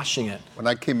then washing it. When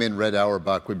I came in, Red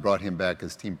Auerbach, we brought him back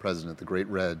as team president, the great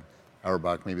Red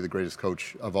Auerbach, maybe the greatest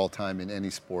coach of all time in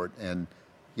any sport. And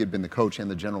he had been the coach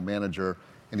and the general manager.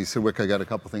 And he said, Wick, I got a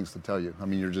couple things to tell you. I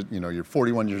mean, you're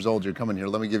 41 years old, you're coming here,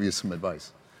 let me give you some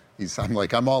advice.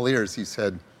 I'm all ears. He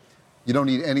said, you don't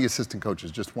need any assistant coaches,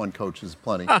 just one coach is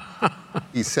plenty.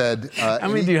 He said... How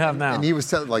many do you have now? And he was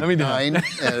telling 9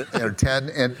 or 10.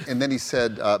 And then he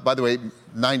said, by the way,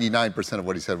 99% of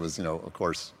what he said was, of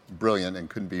course, brilliant and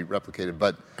couldn't be replicated.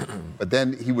 But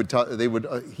then he would talk,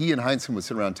 he and Heinsohn would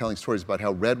sit around telling stories about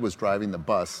how Red was driving the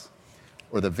bus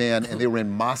or the van, and they were in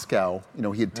Moscow.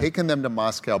 He had taken them to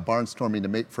Moscow,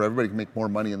 barnstorming for everybody to make more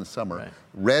money in the summer. Right.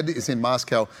 Red is in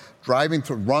Moscow, driving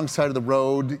to the wrong side of the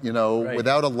road, right,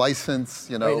 without a license,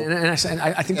 Right. And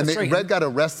I think that's right. Red got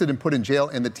arrested and put in jail,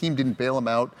 and the team didn't bail him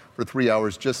out for 3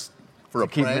 hours just for a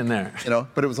prank. Keep him in there.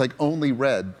 But it was only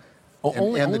Red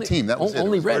and the team. That was it. It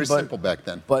was very simple back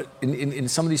then. But in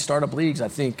some of these startup leagues, I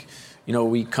think,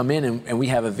 we come in and we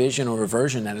have a vision or a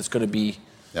version that it's going to be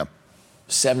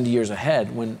 70 years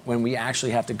ahead when we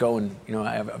actually have to go and,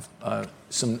 I have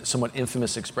some somewhat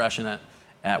infamous expression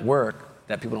at work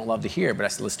that people don't love to hear, but I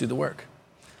said, let's do the work.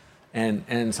 And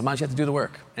sometimes you have to do the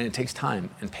work, and it takes time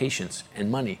and patience and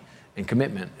money and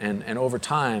commitment. And over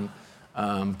time,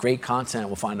 great content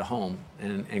will find a home,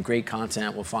 and great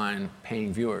content will find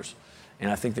paying viewers. And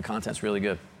I think the content's really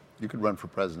good. You could run for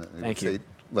president. Thank you. Say,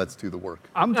 let's do the work.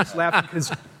 I'm just laughing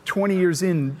because 20 years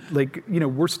in,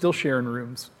 we're still sharing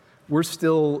rooms. We're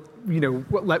still, the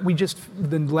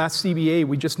last CBA,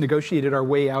 we just negotiated our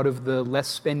way out of the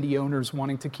less spendy owners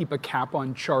wanting to keep a cap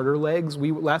on charter legs.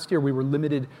 Last year we were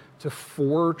limited to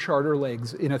 4 charter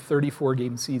legs in a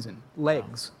 34-game season.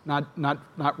 Legs, wow.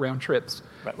 not round trips.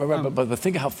 Right. But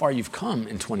think of how far you've come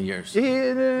in 20 years.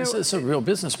 It's a real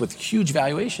business with huge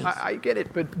valuations. I get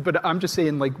it, but I'm just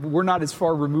saying, we're not as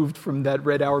far removed from that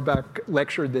Red Auerbach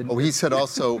lecture than... Oh, he said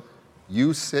also...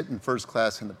 you sit in first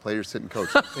class and the players sit in coach.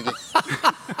 I'm thinking,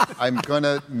 I'm going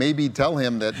to maybe tell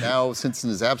him that now, since in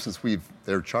his absence,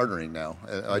 they're chartering now.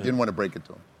 I didn't want to break it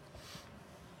to him.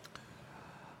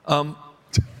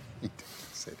 He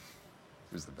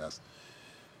was the best.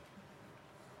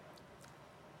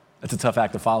 That's a tough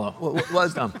act to follow.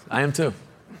 Well, I am too.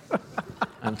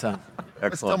 I'm tough.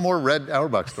 Let's tell more Red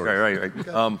Auerbach stories. Right.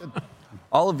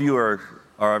 All of you are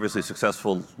obviously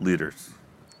successful leaders.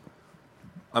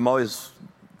 I'm always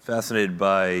fascinated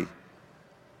by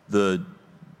the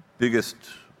biggest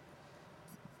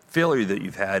failure that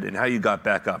you've had and how you got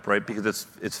back up, right? Because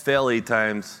it's fail 8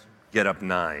 times, get up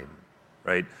 9,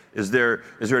 right? Is there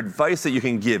advice that you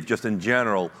can give just in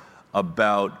general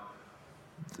about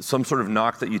some sort of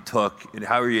knock that you took and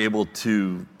how are you able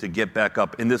to get back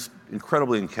up in this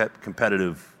incredibly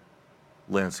competitive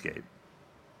landscape?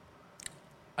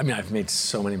 I mean, I've made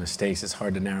so many mistakes, it's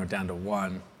hard to narrow it down to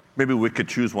one. Maybe we could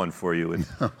choose one for you.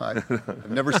 I've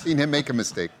never seen him make a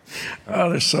mistake. Oh,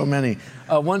 there's so many.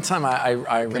 One time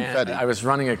I was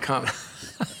running a company.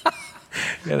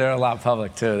 Yeah, they're a lot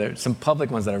public too. There's some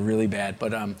public ones that are really bad,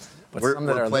 but some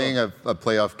that are playing a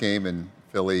playoff game in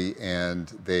Philly, and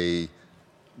they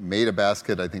made a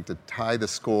basket, I think, to tie the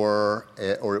score,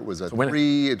 or it was a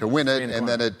 3 to win it, and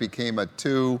then it became a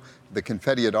 2. The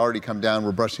confetti had already come down.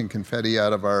 We're brushing confetti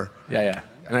out of our... Yeah.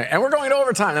 And we're going to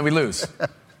overtime, then we lose,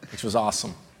 which was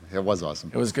awesome. It was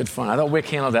awesome. It was good fun. I thought Wick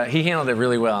handled that. He handled it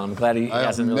really well. I'm glad he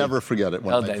hasn't really... I'll never forget it.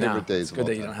 One of my favorite days. It's good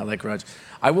that you don't have that grudge.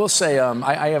 I will say,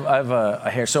 I have a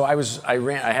hair. So I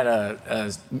had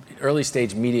a early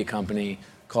stage media company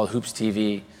called Hoops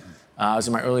TV. I was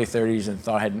in my early 30s and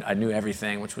thought I knew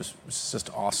everything, which was just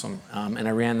awesome. And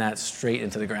I ran that straight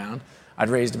into the ground. I'd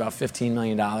raised about $15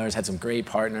 million, had some great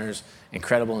partners,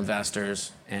 incredible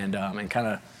investors, and kind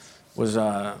of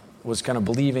was kind of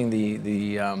believing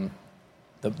the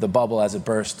bubble as it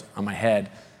burst on my head.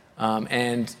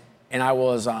 And I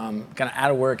was kind of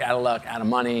out of work, out of luck, out of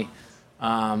money,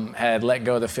 had let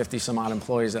go of the 50 some odd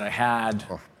employees that I had.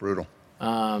 Oh, brutal.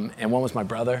 And one was my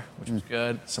brother, which was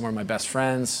good. Some were my best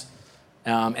friends.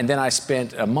 And then I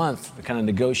spent a month kind of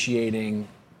negotiating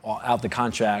out the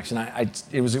contracts, and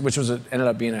ended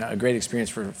up being a great experience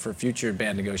for future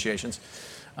bad negotiations.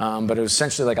 But it was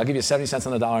essentially like, I'll give you 70 cents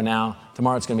on the dollar now,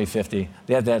 tomorrow it's going to be 50,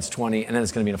 the other day it's 20, and then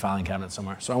it's going to be in a filing cabinet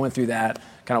somewhere. So I went through that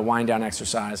kind of wind down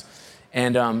exercise.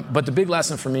 And but the big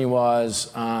lesson for me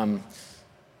was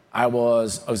I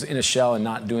was in a shell and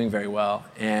not doing very well,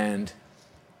 and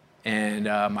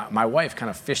my wife kind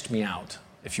of fished me out,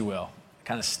 if you will.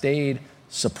 Kind of stayed,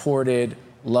 supported,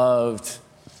 loved,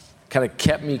 kind of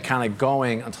kept me kind of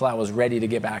going until I was ready to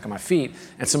get back on my feet.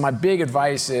 And so my big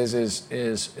advice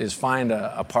is find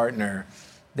a partner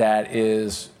that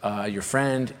is your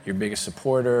friend, your biggest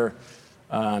supporter,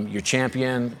 your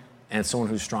champion, and someone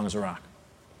who's strong as a rock.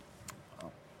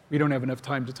 We don't have enough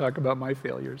time to talk about my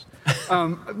failures.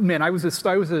 Man, I was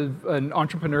an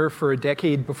entrepreneur for a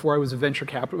decade before I was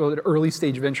an early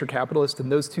stage venture capitalist,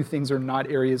 and those two things are not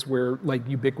areas where like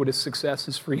ubiquitous success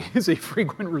is a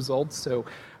frequent result. So,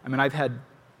 I mean,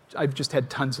 I've just had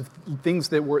tons of things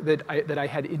that I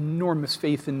had enormous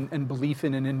faith in and belief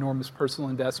in and enormous personal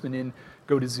investment in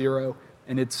go to zero.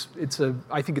 And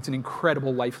I think it's an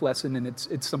incredible life lesson, and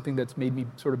it's something that's made me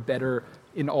sort of better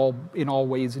in all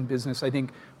ways in business. I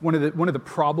think one of the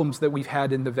problems that we've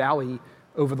had in the Valley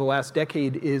over the last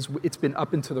decade is it's been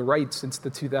up and to the right since the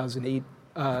 2008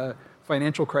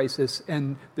 financial crisis,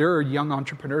 and there are young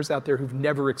entrepreneurs out there who've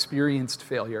never experienced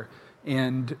failure,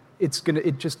 and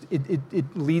it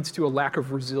leads to a lack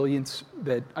of resilience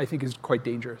that I think is quite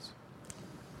dangerous.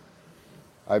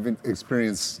 I've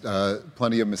experienced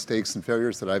plenty of mistakes and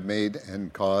failures that I've made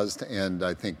and caused, and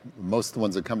I think most of the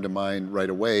ones that come to mind right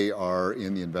away are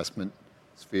in the investment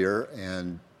sphere,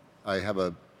 and I have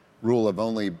a rule of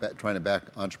only trying to back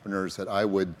entrepreneurs that I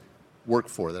would work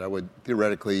for, that I would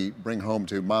theoretically bring home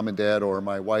to mom and dad or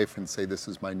my wife and say, this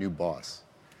is my new boss,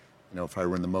 if I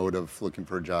were in the mode of looking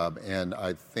for a job. And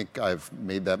I think I've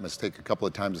made that mistake a couple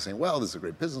of times of saying, well, this is a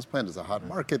great business plan, it's a hot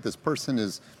market, this person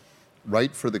is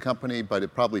right for the company, but it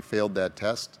probably failed that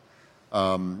test.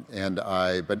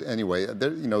 But anyway, there,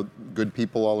 good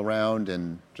people all around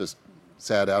and just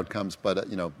sad outcomes, but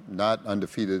not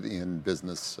undefeated in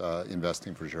business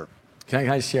investing for sure. Can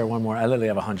I share one more? I literally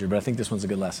have 100, but I think this one's a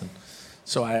good lesson.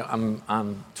 So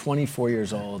I'm 24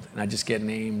 years old, and I just get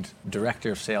named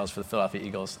director of sales for the Philadelphia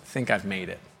Eagles. I think I've made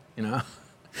it,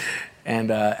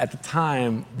 And at the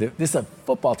time, this is a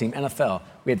football team, NFL.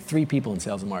 We had 3 people in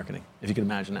sales and marketing, if you could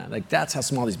imagine that. Like, that's how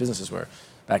small these businesses were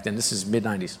back then. This is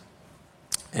mid-'90s.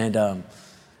 And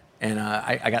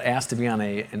I got asked to be on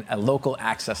a local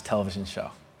access television show.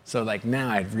 So like now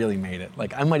I'd really made it.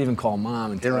 Like I might even call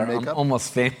mom and tell her I'm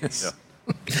almost famous. Yeah.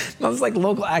 No, it's like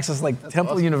local access, like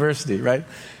Temple University, right?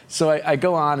 So I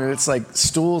go on and it's like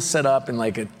stools set up in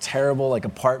like a terrible like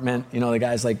apartment. You know, the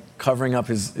guy's like covering up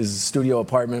his studio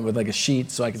apartment with like a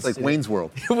sheet so I could. It's like Wayne's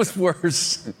World. It was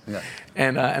worse. Yeah.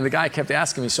 And the guy kept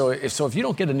asking me, so if you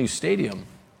don't get a new stadium,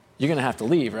 you're gonna have to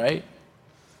leave, right?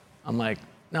 I'm like,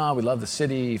 no, we love the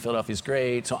city. Philadelphia's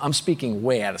great. So I'm speaking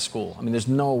way out of school. I mean, there's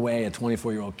no way a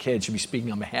 24-year-old kid should be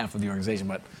speaking on behalf of the organization.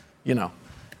 But you know,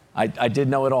 I did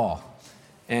know it all.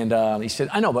 And he said,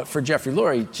 I know, but for Jeffrey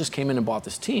Lurie, he just came in and bought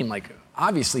this team. Like,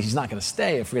 obviously, he's not going to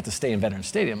stay if we get to stay in Veterans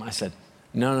Stadium. I said,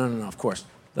 no, of course.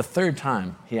 The third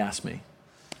time he asked me,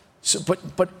 so,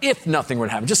 but if nothing were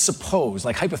to happen, just suppose,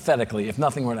 like hypothetically, if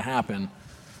nothing were to happen,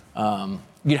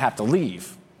 you'd have to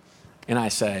leave. And I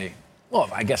say, well,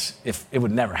 I guess if it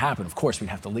would never happen, of course we'd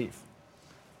have to leave.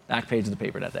 Back page of the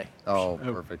paper that day. Oh,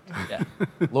 perfect. Yeah.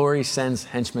 Lurie sends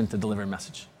henchmen to deliver a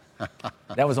message.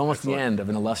 That was almost the end of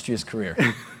an illustrious career.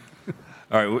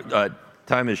 All right,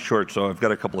 time is short, so I've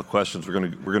got a couple of questions. We're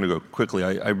gonna go quickly.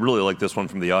 I really like this one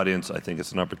from the audience. I think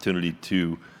it's an opportunity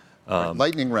to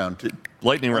lightning round.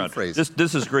 Lightning round. Phrase.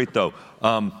 This is great though.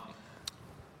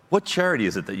 What charity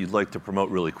is it that you'd like to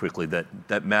promote really quickly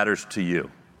that matters to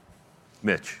you,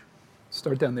 Mitch?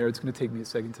 Start down there. It's going to take me a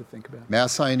second to think about it.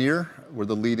 Mass Eye and Ear, we're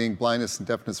the leading blindness and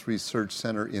deafness research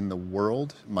center in the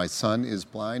world. My son is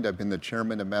blind. I've been the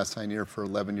chairman of Mass Eye and Ear for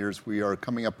 11 years. We are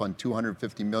coming up on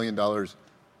 $250 million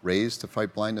raised to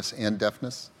fight blindness and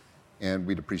deafness, and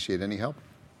we'd appreciate any help.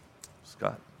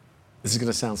 Scott? This is going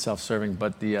to sound self-serving,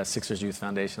 but the Sixers Youth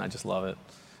Foundation, I just love it.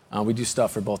 We do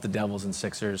stuff for both the Devils and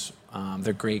Sixers.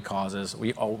 They're great causes.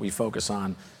 We focus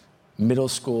on middle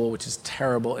school, which is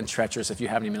terrible and treacherous. If you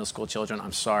have any middle school children,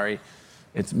 I'm sorry.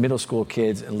 It's middle school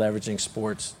kids and leveraging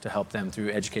sports to help them through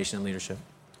education and leadership.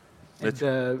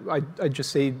 And I'd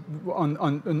just say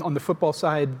on the football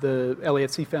side, the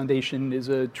LAFC Foundation is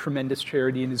a tremendous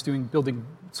charity and is building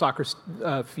soccer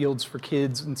fields for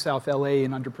kids in South LA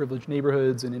and underprivileged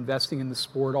neighborhoods and investing in the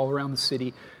sport all around the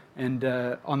city. And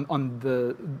on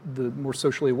the more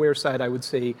socially aware side, I would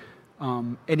say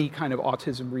any kind of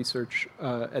autism research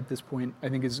at this point, I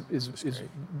think is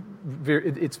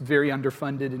very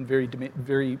underfunded and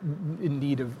very in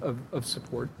need of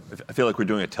support. I feel like we're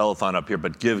doing a telethon up here,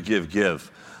 but give.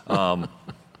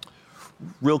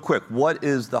 Real quick, what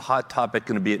is the hot topic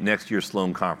going to be at next year's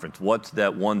Sloan Conference? What's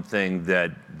that one thing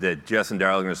that Jess and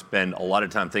Daryl are going to spend a lot of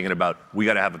time thinking about? We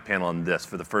got to have a panel on this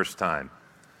for the first time.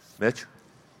 Mitch?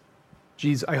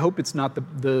 Geez, I hope it's not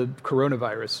the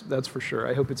coronavirus. That's for sure.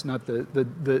 I hope it's not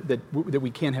that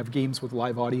we can't have games with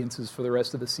live audiences for the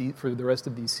rest of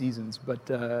these seasons.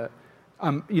 But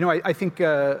I think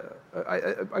I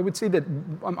would say that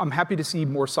I'm happy to see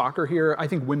more soccer here. I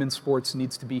think women's sports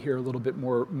needs to be here a little bit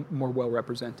more well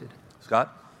represented.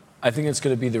 Scott? I think it's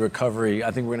going to be the recovery.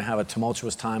 I think we're going to have a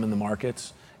tumultuous time in the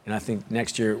markets, and I think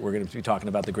next year we're going to be talking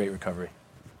about the great recovery.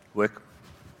 Wick?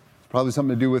 Probably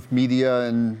something to do with media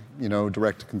and,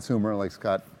 direct to consumer, like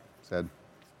Scott said.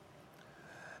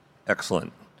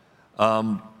 Excellent.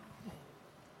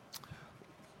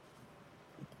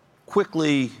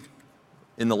 Quickly,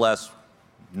 in the last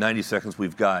 90 seconds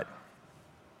we've got,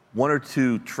 one or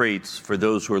two traits for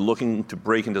those who are looking to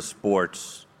break into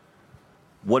sports.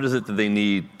 What is it that they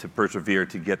need to persevere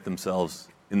to get themselves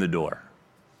in the door?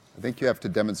 I think you have to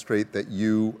demonstrate that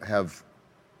you have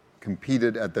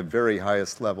competed at the very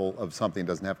highest level of something. It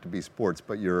doesn't have to be sports,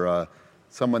 but you're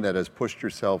someone that has pushed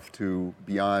yourself to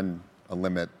beyond a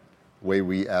limit, the way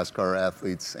we ask our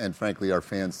athletes and frankly our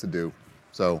fans to do.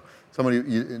 So somebody,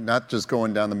 not just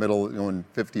going down the middle, going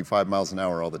 55 miles an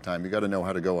hour all the time. You got to know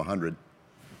how to go 100.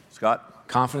 Scott?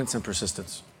 Confidence and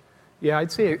persistence. Yeah,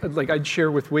 I'd say, I'd share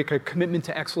with Wick a commitment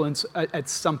to excellence at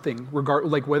something,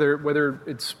 whether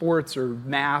it's sports or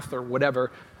math or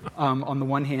whatever, on the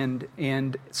one hand,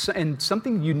 and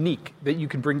something unique that you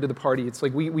can bring to the party. It's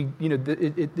like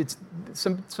it's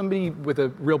somebody with a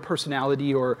real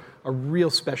personality or a real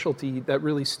specialty that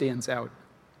really stands out.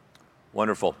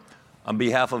 Wonderful. On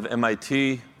behalf of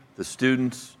MIT, the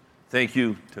students, thank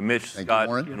you to Mitch, Scott,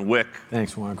 and Wick.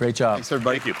 Thanks, Warren. Great job. Thanks,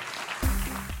 everybody. Thank you.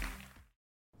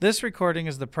 This recording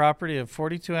is the property of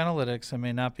 42 Analytics and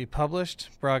may not be published,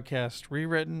 broadcast,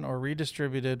 rewritten, or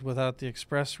redistributed without the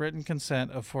express written consent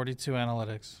of 42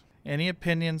 Analytics. Any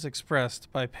opinions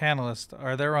expressed by panelists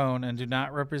are their own and do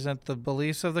not represent the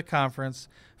beliefs of the conference,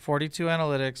 42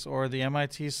 Analytics, or the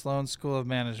MIT Sloan School of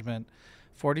Management.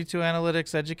 42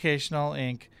 Analytics Educational,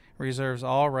 Inc. reserves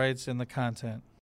all rights in the content.